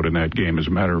shut out in that game, as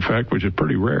a matter of fact, which is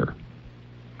pretty rare.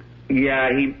 Yeah,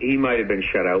 he might have been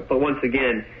shut out. But once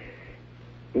again,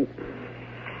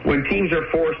 when teams are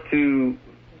forced to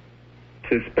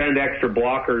spend extra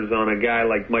blockers on a guy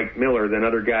like Mike Miller, then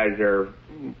other guys are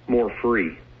more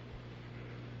free.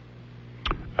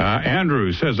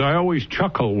 Andrew says, I always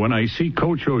chuckle when I see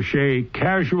Coach O'Shea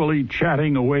casually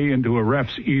chatting away into a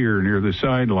ref's ear near the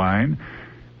sideline.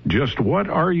 Just what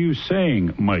are you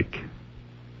saying, Mike?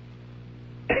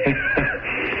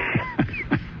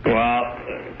 Well,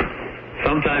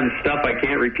 sometimes stuff I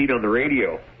can't repeat on the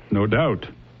radio. No doubt.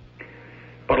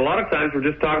 But a lot of times we're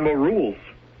just talking about rules.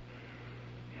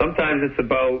 Sometimes it's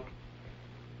about,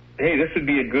 hey, this would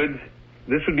be a good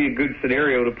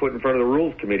scenario to put in front of the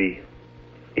rules committee.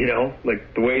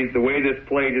 Like the way this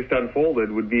play just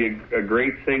unfolded would be a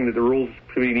great thing that the rules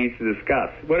committee needs to discuss.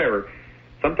 Whatever.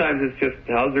 Sometimes it's just,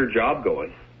 how's their job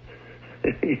going?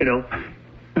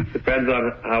 Depends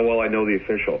on how well I know the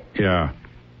official. Yeah.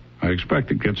 I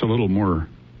expect it gets a little more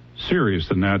serious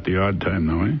than that the odd time,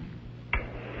 though, eh?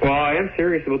 Well, I am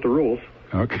serious about the rules.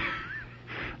 Okay.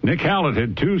 Nick Hallett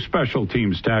had 2 special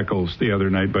teams tackles the other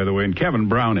night, by the way, and Kevin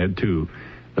Brown had 2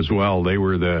 as well. They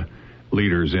were the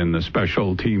leaders in the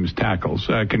special teams tackles.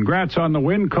 Congrats on the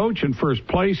win, Coach, in first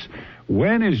place.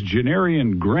 When is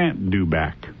Janarian Grant due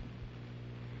back?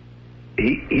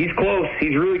 He's close.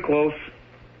 He's really close.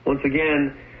 Once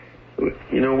again,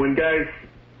 when guys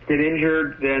get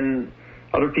injured, then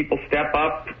other people step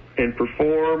up and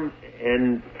perform,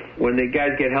 and when the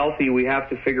guys get healthy, we have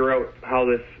to figure out how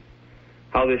this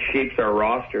shapes our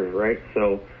roster, right?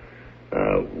 So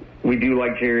we do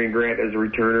like Jerian Grant as a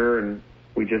returner, and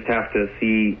we just have to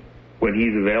see when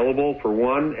he's available for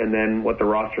one, and then what the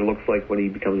roster looks like when he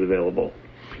becomes available.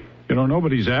 You know,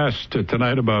 nobody's asked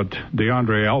tonight about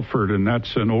DeAndre Alford, and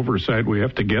that's an oversight. We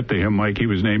have to get to him, Mike. He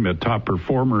was named a top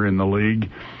performer in the league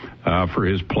for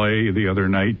his play the other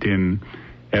night in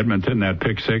Edmonton. That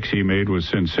pick six he made was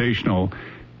sensational.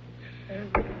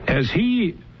 Has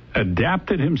he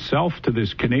adapted himself to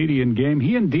this Canadian game?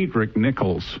 He and Dietrich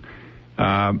Nichols,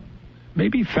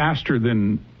 maybe faster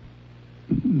than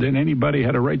anybody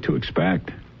had a right to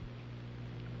expect.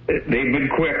 They've been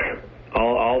quick.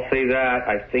 I'll say that.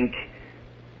 I think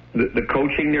the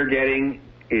coaching they're getting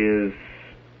is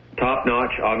top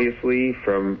notch, obviously,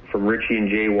 from Richie and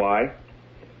JY.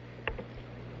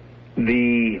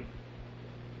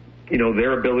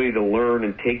 Their ability to learn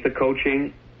and take the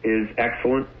coaching is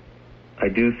excellent. I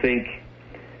do think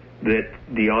that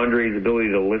DeAndre's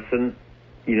ability to listen,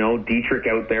 Dietrich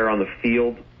out there on the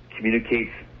field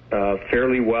communicates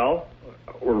fairly well,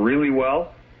 or really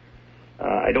well.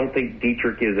 I don't think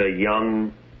Dietrich is a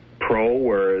young pro,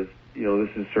 whereas, this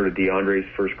is sort of DeAndre's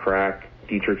first crack.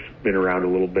 Dietrich's been around a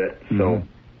little bit, so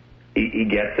he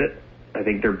gets it. I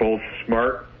think they're both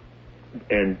smart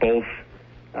and both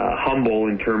humble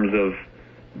in terms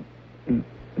of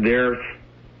their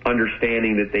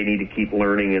understanding that they need to keep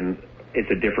learning, and it's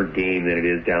a different game than it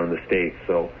is down in the States.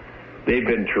 So they've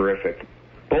been terrific.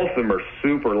 Both of them are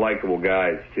super likable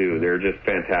guys, too. They're just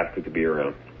fantastic to be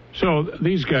around. So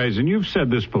these guys, and you've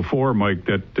said this before, Mike,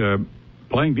 that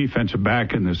playing defensive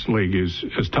back in this league is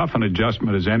as tough an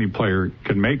adjustment as any player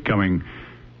can make coming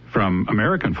from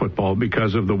American football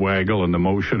because of the waggle and the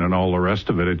motion and all the rest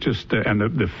of it. It just and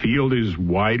the field is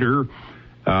wider.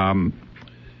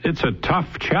 It's a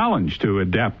tough challenge to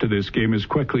adapt to this game as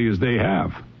quickly as they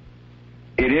have.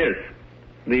 It is.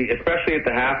 Especially at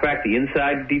the halfback, the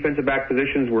inside defensive back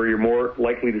positions where you're more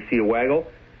likely to see a waggle.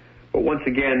 But once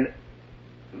again,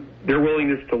 their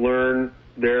willingness to learn,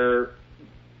 their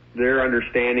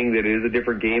understanding that it is a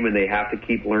different game and they have to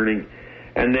keep learning.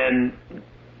 And then,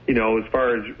 as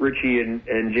far as Richie and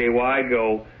JY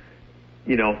go,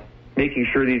 making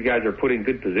sure these guys are put in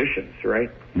good positions, right?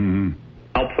 Mm-hmm.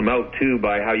 Helps them out, too,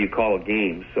 by how you call a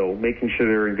game. So making sure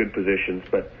they're in good positions.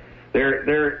 But they're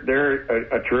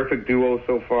a terrific duo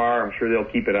so far. I'm sure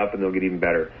they'll keep it up and they'll get even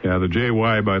better. Yeah, the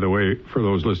JY, by the way, for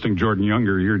those listening, Jordan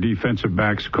Younger, your defensive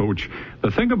backs coach.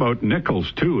 The thing about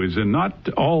Nichols, too, is that not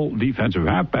all defensive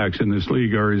halfbacks in this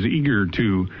league are as eager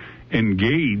to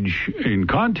engage in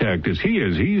contact as he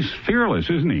is. He's fearless,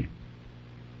 isn't he?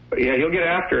 Yeah, he'll get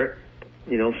after it.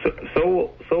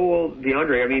 So will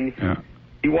DeAndre. I mean,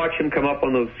 you watch him come up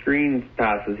on those screen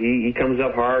passes. He comes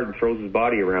up hard and throws his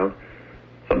body around.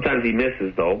 Sometimes he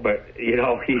misses, though, but, he's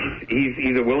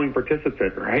a willing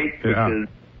participant, right? Yeah. Which is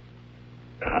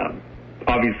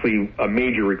obviously a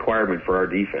major requirement for our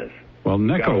defense. Well,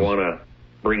 Nichols want to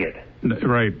bring it.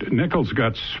 Right. Nichols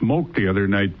got smoked the other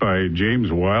night by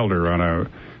James Wilder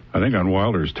on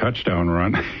Wilder's touchdown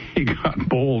run. He got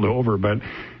bowled over, but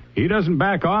he doesn't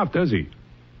back off, does he?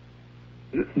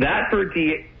 That for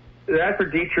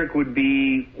Dietrich would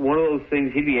be one of those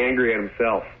things he'd be angry at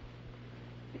himself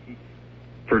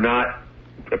for not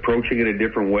approaching it a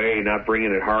different way, not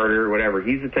bringing it harder, whatever.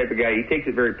 He's the type of guy, he takes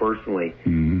it very personally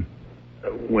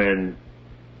when,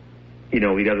 he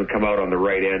doesn't come out on the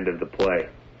right end of the play.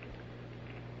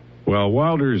 Well,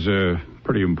 Wilder's a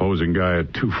pretty imposing guy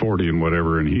at 240 and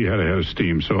whatever, and he had a head of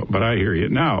steam. But I hear you.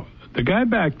 Now, the guy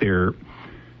back there,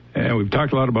 and we've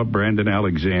talked a lot about Brandon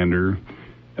Alexander.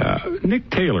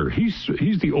 Nick Taylor, he's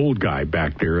the old guy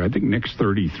back there. I think Nick's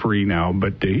 33 now,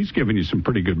 but he's given you some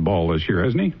pretty good ball this year,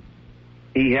 hasn't he?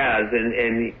 He has,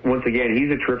 and once again, he's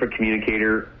a terrific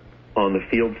communicator on the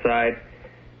field side.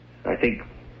 I think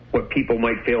what people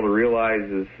might fail to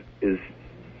realize is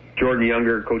Jordan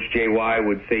Younger, Coach JY,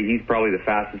 would say he's probably the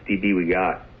fastest DB we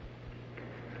got.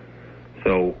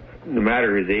 So no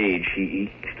matter his age,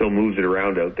 he still moves it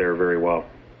around out there very well.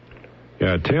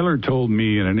 Yeah, Taylor told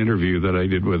me in an interview that I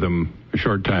did with him a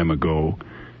short time ago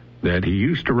that he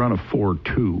used to run a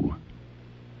 4.2,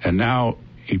 and now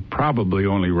he probably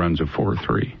only runs a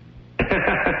 4.3.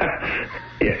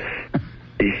 Yeah.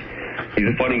 He's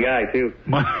a funny guy, too.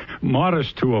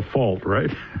 Modest to a fault,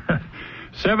 right?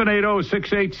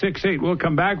 780-6868. We'll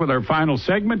come back with our final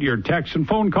segment. Your texts and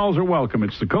phone calls are welcome.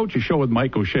 It's the Coaches Show with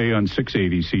Mike O'Shea on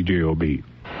 680 CJOB.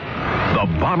 The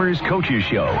Bombers Coaches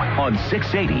Show on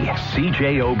 680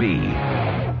 CJOB.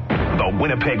 The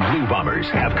Winnipeg Blue Bombers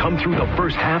have come through the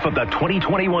first half of the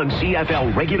 2021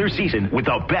 CFL regular season with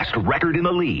the best record in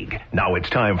the league. Now it's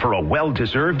time for a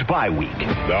well-deserved bye week.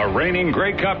 The reigning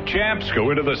Grey Cup champs go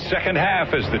into the second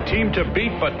half as the team to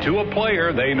beat, but to a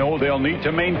player they know they'll need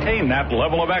to maintain that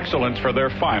level of excellence for their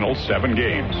final 7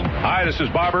 games. Hi, this is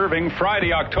Bob Irving.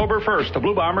 Friday, October 1st, the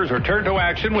Blue Bombers return to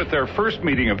action with their first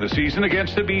meeting of the season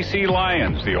against the BC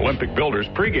Lions. The Olympic Builders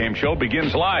pregame show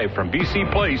begins live from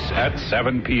BC Place at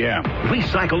 7 p.m.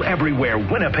 Recycle everywhere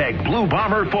Winnipeg Blue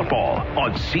Bomber football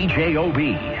on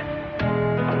CJOB.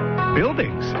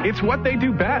 Buildings. It's what they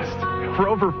do best. For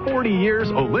over 40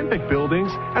 years, Olympic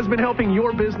Buildings has been helping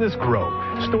your business grow,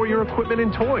 store your equipment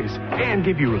and toys, and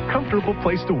give you a comfortable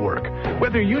place to work.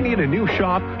 Whether you need a new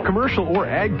shop, commercial or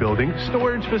ag building,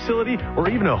 storage facility, or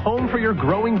even a home for your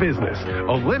growing business,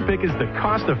 Olympic is the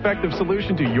cost-effective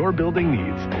solution to your building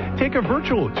needs. Take a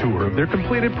virtual tour of their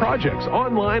completed projects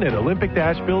online at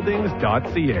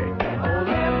olympic-buildings.ca.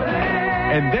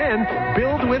 And then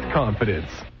build with confidence.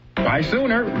 Buy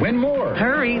sooner, win more.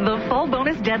 Hurry, the fall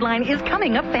bonus deadline is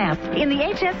coming up fast in the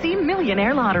HSC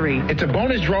Millionaire Lottery. It's a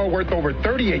bonus draw worth over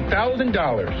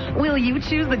 $38,000. Will you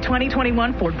choose the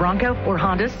 2021 Ford Bronco or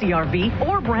Honda CR-V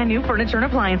or brand new furniture and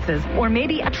appliances or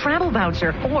maybe a travel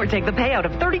voucher or take the payout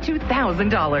of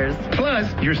 $32,000? Plus,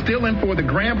 you're still in for the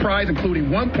grand prize including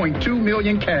 $1.2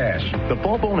 million cash. The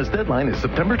fall bonus deadline is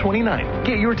September 29th.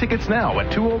 Get your tickets now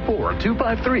at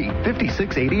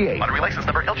 204-253-5688. Lottery license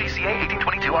number LGCA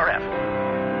 1822RF.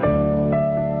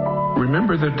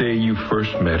 Remember the day you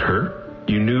first met her?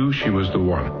 You knew she was the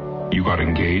one. You got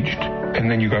engaged,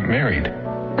 and then you got married.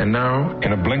 And now,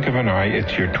 in a blink of an eye,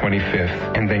 it's your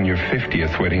 25th and then your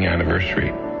 50th wedding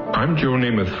anniversary. I'm Joe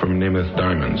Namath from Namath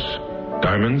Diamonds.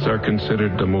 Diamonds are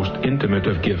considered the most intimate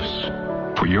of gifts.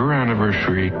 For your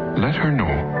anniversary, let her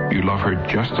know you love her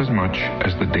just as much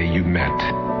as the day you met.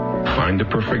 Find the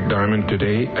perfect diamond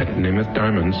today at Namath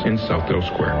Diamonds in Southdale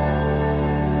Square.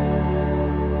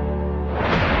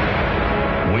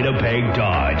 Winnipeg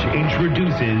Dodge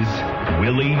introduces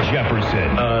Willie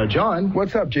Jefferson. John.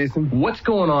 What's up, Jason? What's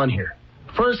going on here?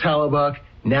 First Hellebuck,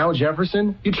 now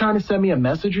Jefferson? You trying to send me a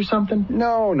message or something?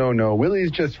 No.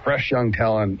 Willie's just fresh young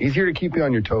talent. He's here to keep you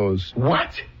on your toes.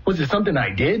 What? Was it something I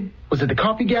did? Was it the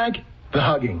coffee gag? The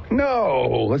hugging?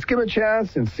 No. Let's give him a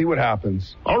chance and see what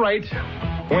happens. All right.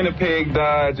 Winnipeg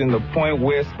Dodge in the Point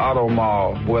West Auto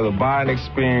Mall, where the buying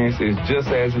experience is just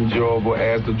as enjoyable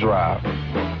as the drive.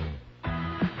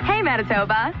 Hey,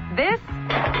 Manitoba. This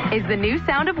is the new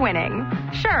sound of winning.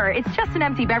 Sure, it's just an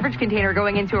empty beverage container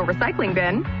going into a recycling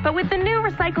bin, but with the new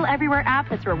Recycle Everywhere app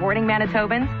that's rewarding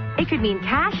Manitobans, it could mean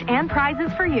cash and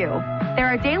prizes for you. There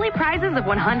are daily prizes of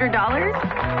 $100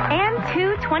 and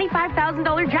 2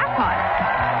 $25,000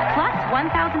 jackpots, plus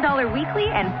 $1,000 weekly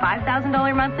and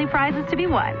 $5,000 monthly prizes to be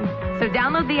won. So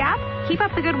download the app, keep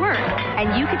up the good work,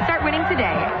 and you could start winning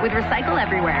today with Recycle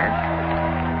Everywhere.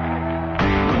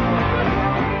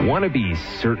 Want to be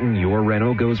certain your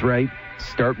reno goes right?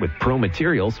 Start with Pro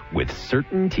Materials with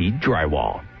CertainTeed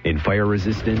Drywall. In fire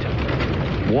resistant,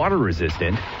 water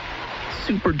resistant,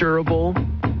 super durable,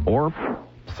 or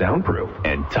soundproof,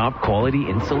 and top quality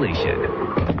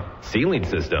insulation. Ceiling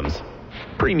systems,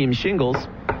 premium shingles,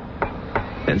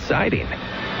 and siding.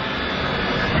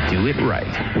 Do it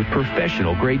right with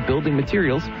professional grade building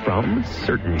materials from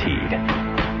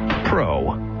CertainTeed.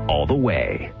 Pro all the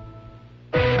way.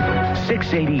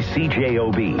 680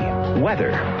 CJOB.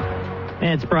 Weather.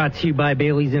 And it's brought to you by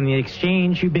Bailey's in the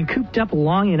Exchange. You've been cooped up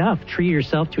long enough. Treat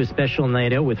yourself to a special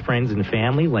night out with friends and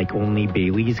family like only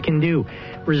Bailey's can do.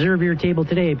 Reserve your table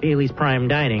today at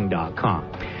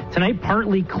Bailey'sPrimeDining.com. Tonight,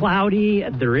 partly cloudy.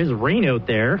 There is rain out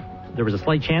there. There was a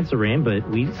slight chance of rain, but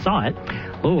we saw it.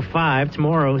 Low of 5.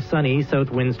 Tomorrow, sunny.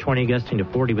 South winds 20 gusting to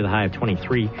 40 with a high of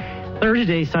 23.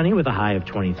 Thursday, sunny with a high of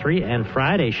 23. And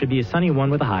Friday should be a sunny one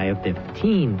with a high of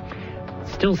 15.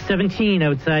 Still 17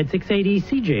 outside 680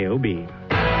 CJOB.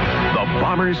 The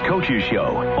Bombers Coaches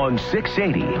Show on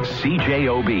 680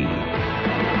 CJOB.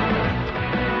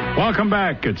 Welcome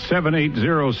back at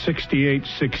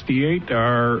 780-6868,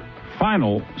 our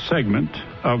final segment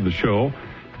of the show.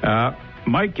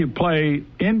 Mike, you play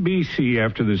in BC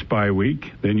after this bye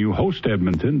week, then you host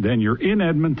Edmonton, then you're in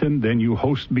Edmonton, then you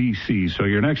host BC. So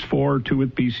your next 4, 2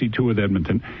 with BC, 2 with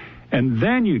Edmonton, and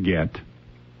then you get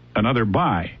another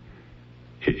bye.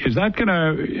 Is that going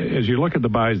to, as you look at the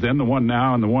byes then, the one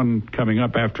now and the one coming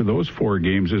up after those 4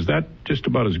 games, is that just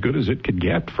about as good as it could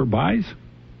get for byes?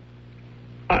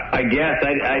 I guess.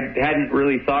 I hadn't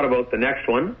really thought about the next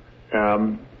one,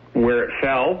 where it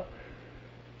fell.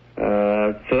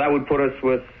 So that would put us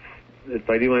with, if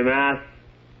I do my math,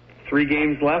 3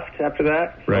 games left after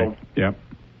that. Right, so, yep.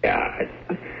 Yeah.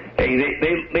 Hey,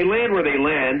 they land where they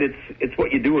land. It's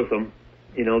what you do with them,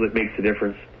 that makes the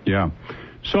difference. Yeah.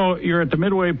 So you're at the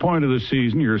midway point of the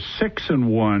season. You're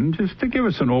 6-1. Just to give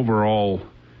us an overall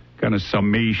kind of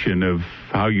summation of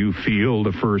how you feel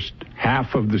the first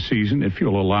half of the season, if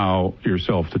you'll allow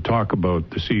yourself to talk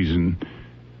about the season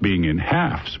being in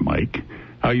halves, Mike.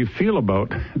 How you feel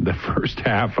about the first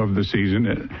half of the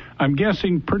season? I'm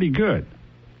guessing pretty good.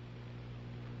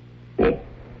 Well,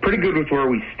 pretty good with where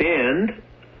we stand.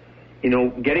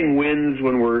 Getting wins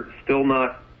when we're still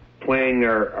not playing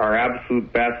our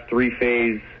absolute best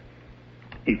three-phase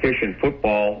efficient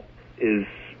football is,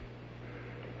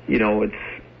 it's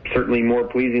certainly more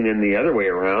pleasing than the other way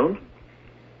around.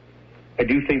 I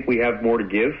do think we have more to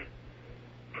give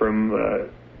from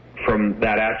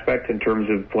that aspect in terms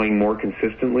of playing more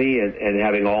consistently and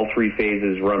having all three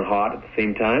phases run hot at the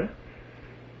same time.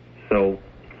 So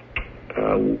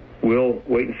we'll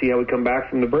wait and see how we come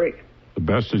back from the break. The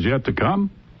best is yet to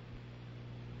come?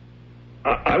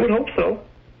 I would hope so.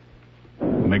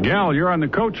 Miguel, you're on the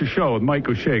Coach's Show with Mike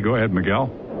O'Shea. Go ahead, Miguel.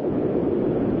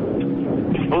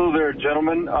 Hello there,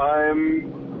 gentlemen.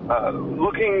 I'm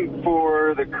looking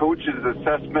for the coach's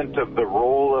assessment of the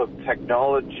role of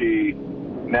technology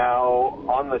now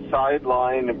on the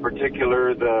sideline, in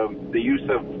particular the use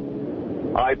of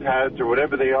iPads or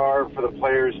whatever they are for the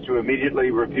players to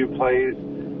immediately review plays.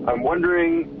 I'm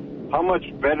wondering how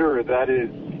much better that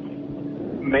is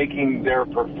making their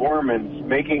performance,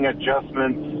 making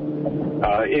adjustments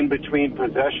in between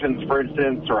possessions, for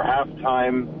instance, or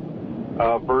halftime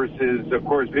versus, of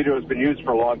course, video has been used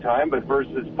for a long time, but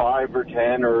versus 5 or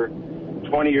 10 or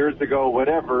 20 years ago,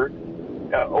 whatever.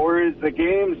 Or is the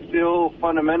game still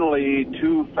fundamentally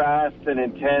too fast and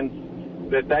intense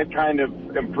that kind of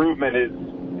improvement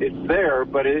it's there,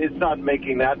 but it's not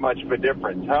making that much of a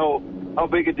difference? How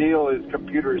big a deal is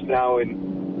computers now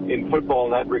in football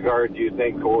in that regard, do you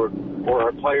think, or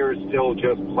are players still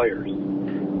just players?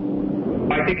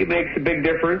 I think it makes a big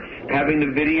difference having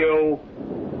the video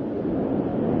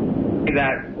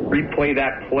replay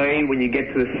that play when you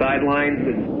get to the sidelines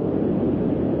and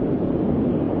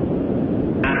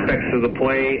aspects of the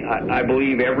play. I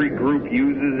believe every group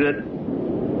uses it.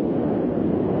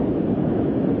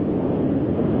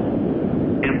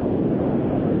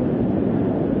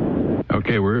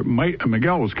 Okay,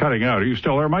 Miguel was cutting out. Are you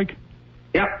still there, Mike?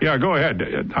 Yeah. Yeah, go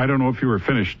ahead. I don't know if you were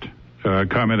finished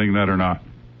commenting that or not.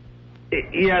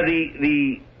 Yeah,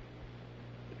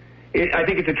 I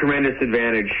think it's a tremendous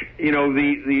advantage.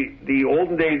 The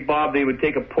olden days, Bob, they would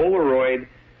take a Polaroid,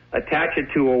 attach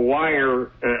it to a wire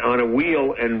on a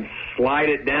wheel, and slide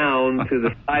it down to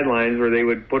the sidelines where they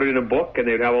would put it in a book, and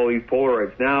they'd have all these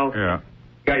Polaroids. Now, you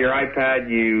got your iPad,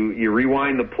 you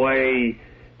rewind the play,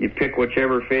 you pick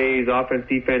whichever phase, offense,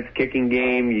 defense, kicking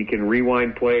game, you can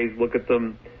rewind plays, look at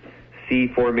them, see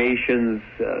formations,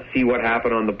 see what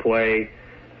happened on the play.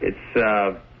 It's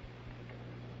a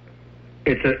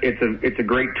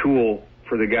great tool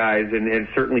for the guys, and it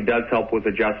certainly does help with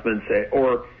adjustments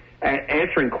or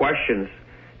answering questions.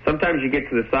 Sometimes you get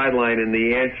to the sideline and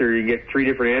you get three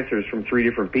different answers from three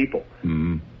different people.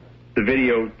 Mm-hmm. The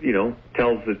video,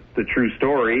 tells the true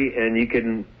story, and you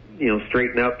can,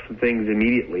 straighten up some things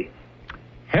immediately.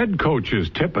 Head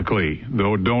coaches typically,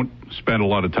 though, don't spend a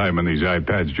lot of time on these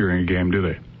iPads during a game, do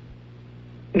they?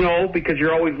 No, because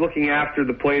you're always looking after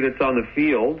the play that's on the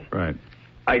field. Right.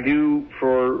 I do,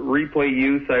 for replay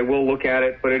use, I will look at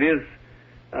it, but it is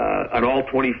an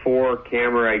all-24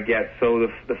 camera I get,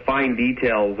 so the fine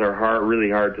details are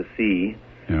really hard to see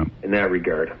in that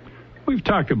regard. We've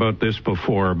talked about this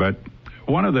before, but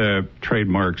one of the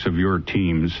trademarks of your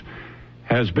teams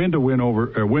has been to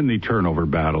win the turnover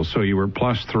battle. So you were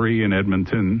 +3 in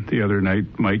Edmonton the other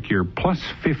night, Mike. You're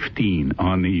 +15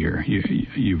 on the year.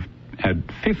 You've had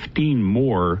 15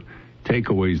 more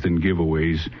takeaways than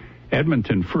giveaways.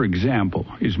 Edmonton, for example,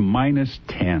 is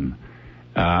 -10.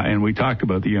 And we talked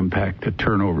about the impact that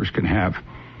turnovers can have.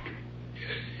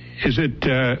 Is it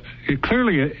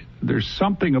clearly there's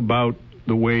something about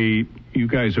the way you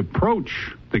guys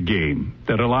approach the game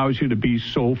that allows you to be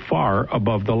so far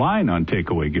above the line on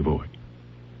takeaway giveaway?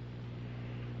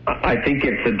 I think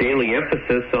it's a daily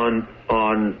emphasis on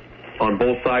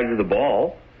both sides of the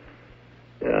ball.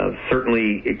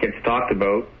 Certainly, it gets talked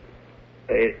about.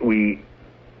 We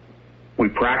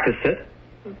practice it.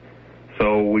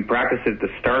 So we practice it at the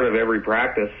start of every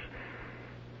practice.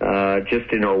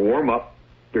 Just in our warm-up,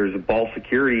 there's a ball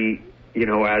security,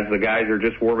 as the guys are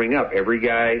just warming up. Every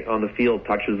guy on the field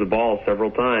touches the ball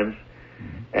several times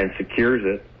and secures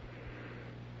it.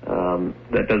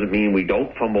 That doesn't mean we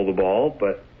don't fumble the ball,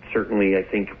 but certainly I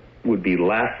think would be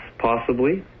less,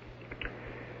 possibly.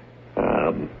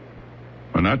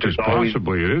 Well, not just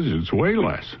possibly it is, it's way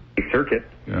less. Circuit,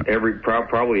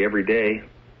 probably every day.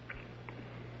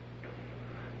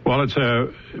 Well, it's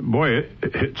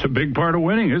a big part of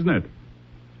winning, isn't it?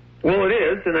 Well, it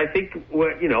is, and I think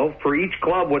for each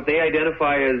club, what they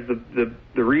identify as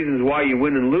the reasons why you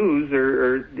win and lose,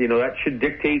 or that should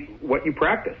dictate what you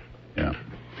practice. Yeah.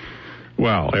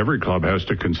 Well, every club has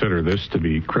to consider this to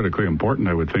be critically important,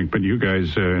 I would think, but you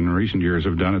guys in recent years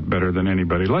have done it better than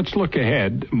anybody. Let's look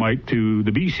ahead, Mike, to the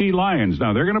BC Lions.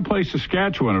 Now, they're going to play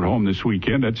Saskatchewan at home this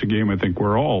weekend. That's a game I think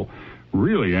we're all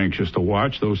really anxious to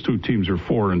watch. Those two teams are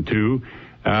 4-2.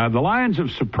 The Lions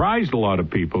have surprised a lot of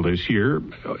people this year,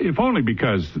 if only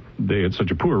because they had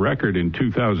such a poor record in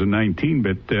 2019,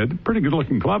 but a pretty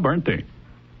good-looking club, aren't they?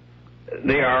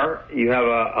 They are. You have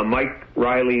a Mike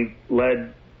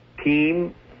Riley-led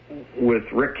team with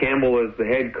Rick Campbell as the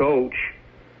head coach.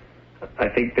 I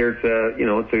think there's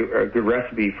it's a good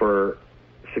recipe for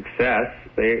success.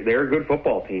 They're a good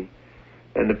football team,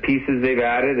 and the pieces they've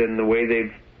added and the way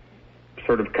they've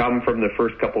sort of come from the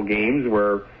first couple games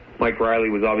where Mike Riley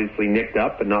was obviously nicked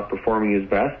up and not performing his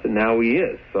best, and now he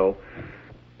is. So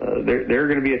they're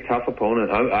going to be a tough opponent.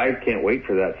 I can't wait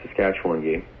for that Saskatchewan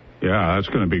game. Yeah, that's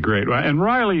going to be great. And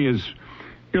Riley is,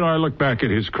 I look back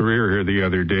at his career here the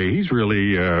other day. He's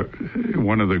really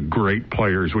one of the great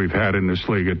players we've had in this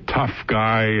league. A tough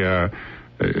guy,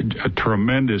 a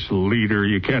tremendous leader.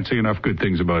 You can't say enough good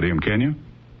things about him, can you?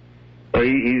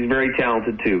 He's very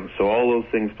talented, too. So all those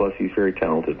things, plus he's very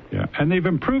talented. Yeah, and they've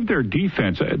improved their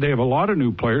defense. They have a lot of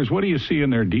new players. What do you see in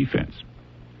their defense?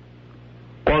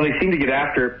 Well, they seem to get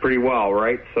after it pretty well,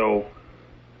 right? So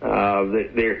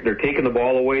they're taking the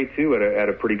ball away, too, at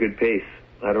a pretty good pace.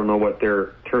 I don't know what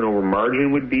their turnover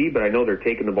margin would be, but I know they're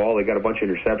taking the ball. They got a bunch of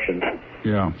interceptions.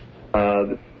 Yeah.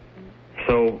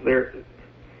 So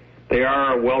they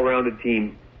are a well-rounded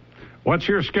team. What's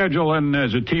your schedule and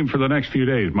as a team for the next few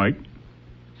days, Mike?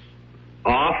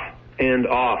 Off and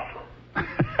off.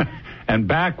 And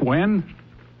back when?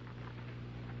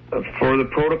 For the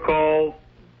protocol,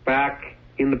 back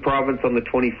in the province on the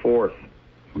 24th.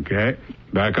 Okay.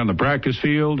 Back on the practice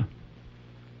field?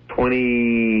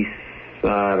 22nd.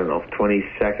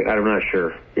 I'm not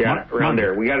sure. Yeah, around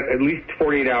there. We got at least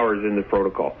 48 hours in the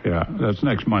protocol. Yeah, that's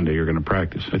next Monday you're going to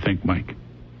practice, I think, Mike.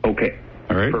 Okay.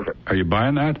 All right. Perfect. Are you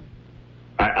buying that?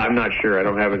 I'm not sure. I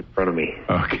don't have it in front of me.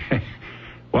 Okay.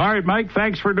 Well, all right, Mike,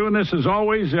 thanks for doing this as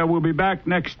always. We'll be back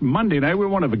next Monday night. We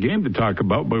won't have a game to talk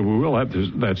about, but we will have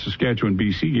that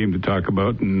Saskatchewan-BC game to talk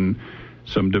about and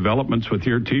some developments with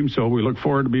your team. So we look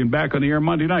forward to being back on the air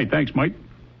Monday night. Thanks, Mike.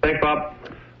 Thanks, Bob.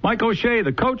 Mike O'Shea,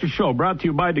 the Coach's Show, brought to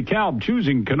you by DeKalb.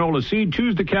 Choosing canola seed.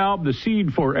 Choose DeKalb, the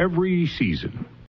seed for every season.